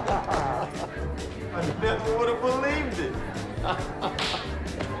 I never would have believed it.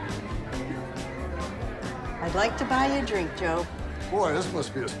 I'd like to buy you a drink, Joe. Boy, this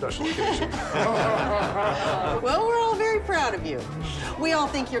must be a special occasion. Well, we're all very proud of you. We all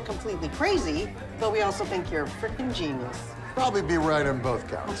think you're completely crazy, but we also think you're a freaking genius. Probably be right on both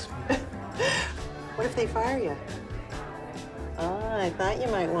counts. What if they fire you? I thought you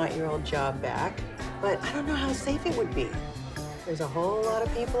might want your old job back, but I don't know how safe it would be. There's a whole lot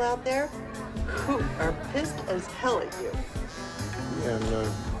of people out there who are pissed as hell at you. Yeah,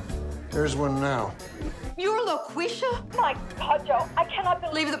 and there's one now. You're Loqueesha? My God, Joe, I cannot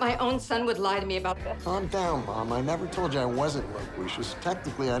believe that my own son would lie to me about this. Calm down, Mom. I never told you I wasn't Loqueesha. So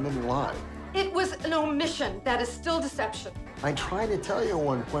technically, I didn't lie. It was an omission. That is still deception. I tried to tell you at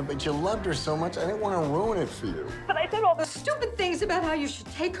one point, but you loved her so much, I didn't want to ruin it for you. But I said all the stupid things about how you should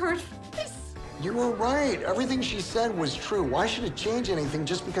take her to this. You were right. Everything she said was true. Why should it change anything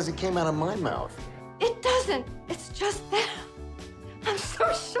just because it came out of my mouth? It doesn't. It's just that. I'm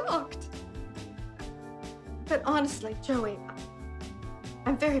so shocked. But honestly, Joey,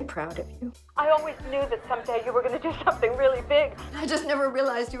 I'm very proud of you. I always knew that someday you were going to do something really big. I just never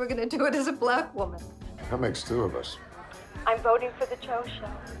realized you were going to do it as a black woman. That makes two of us. I'm voting for the Joe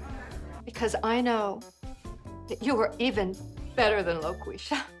Show. Because I know that you were even better than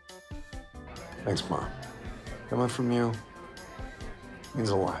Loqueesha. Thanks, Mom. Coming from you means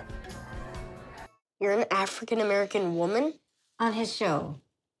a lot. You're an African-American woman? On his show.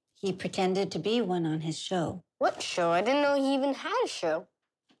 He pretended to be one on his show. What show? I didn't know he even had a show.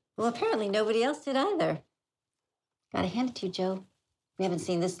 Well, apparently nobody else did either. Gotta hand it to you, Joe. We haven't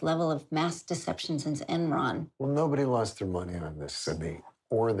seen this level of mass deception since Enron. Well, nobody lost their money on this, Sydney,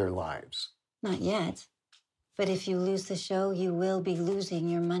 or their lives. Not yet. But if you lose the show, you will be losing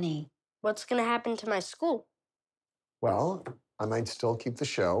your money. What's gonna happen to my school? Well, I might still keep the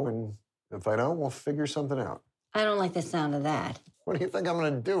show, and if I don't, we'll figure something out. I don't like the sound of that. What do you think I'm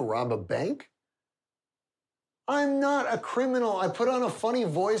gonna do, rob a bank? I'm not a criminal. I put on a funny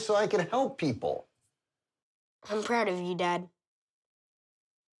voice so I can help people. I'm proud of you, Dad.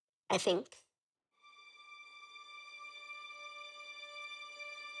 I think.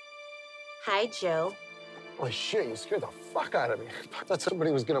 Hi, Joe. Holy shit, you scared the fuck out of me. I thought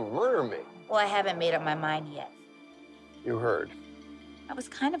somebody was gonna murder me. Well, I haven't made up my mind yet. You heard. I was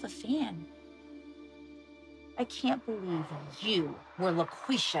kind of a fan. I can't believe you were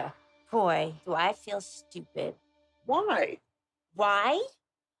Loqueesha. Boy, do I feel stupid. Why? Why?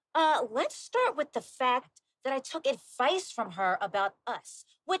 Let's start with the fact that I took advice from her about us,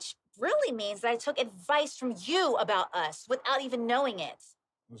 which really means that I took advice from you about us without even knowing it.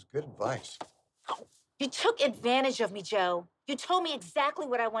 It was good advice. You took advantage of me, Joe. You told me exactly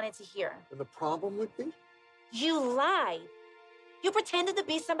what I wanted to hear. And the problem would be? You lied. You pretended to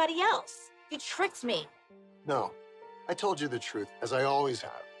be somebody else. You tricked me. No, I told you the truth, as I always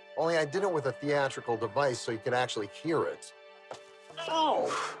have. Only I did it with a theatrical device so you could actually hear it.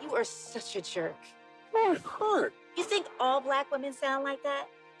 Ow! You are such a jerk. Man, it hurt. You think all Black women sound like that?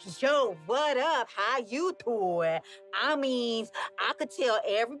 Yo, what up? How you doing? I mean, I could tell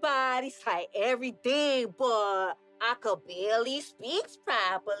everybody's like everything, but I could barely speak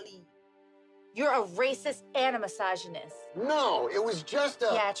properly. You're a racist and a misogynist. No, it was just a...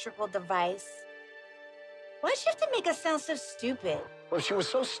 Theatrical device. Why'd you have to make us sound so stupid? Well, if she was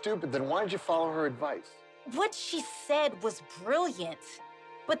so stupid, then why did you follow her advice? What she said was brilliant,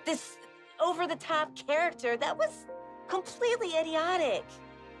 but this over-the-top character, that was completely idiotic.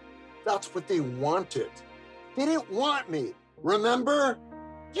 That's what they wanted. They didn't want me. Remember?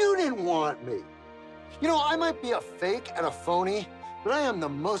 You didn't want me. You know, I might be a fake and a phony, but I am the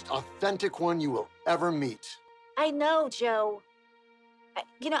most authentic one you will ever meet. I know, Joe. I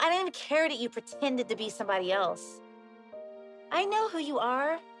didn't even care that you pretended to be somebody else. I know who you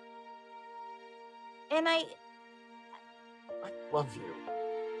are. And I love you.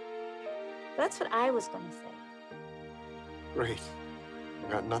 That's what I was going to say. Great.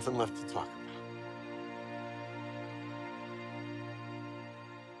 I got nothing left to talk about.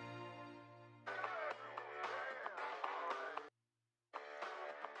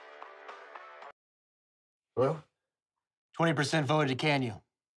 Well? 20% voted to can you.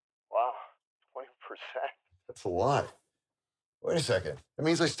 Wow, 20%. That's a lot. Wait a second. That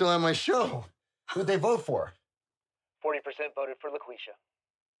means I still have my show. Who'd they vote for? 40% voted for Loqueesha.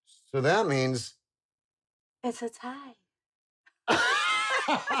 So that means... It's a tie.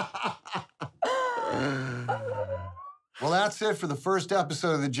 Well, that's it for the first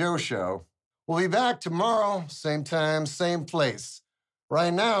episode of The Joe Show. We'll be back tomorrow, same time, same place.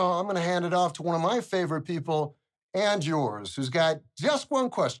 Right now, I'm going to hand it off to one of my favorite people and yours, who's got just one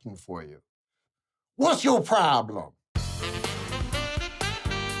question for you. What's your problem?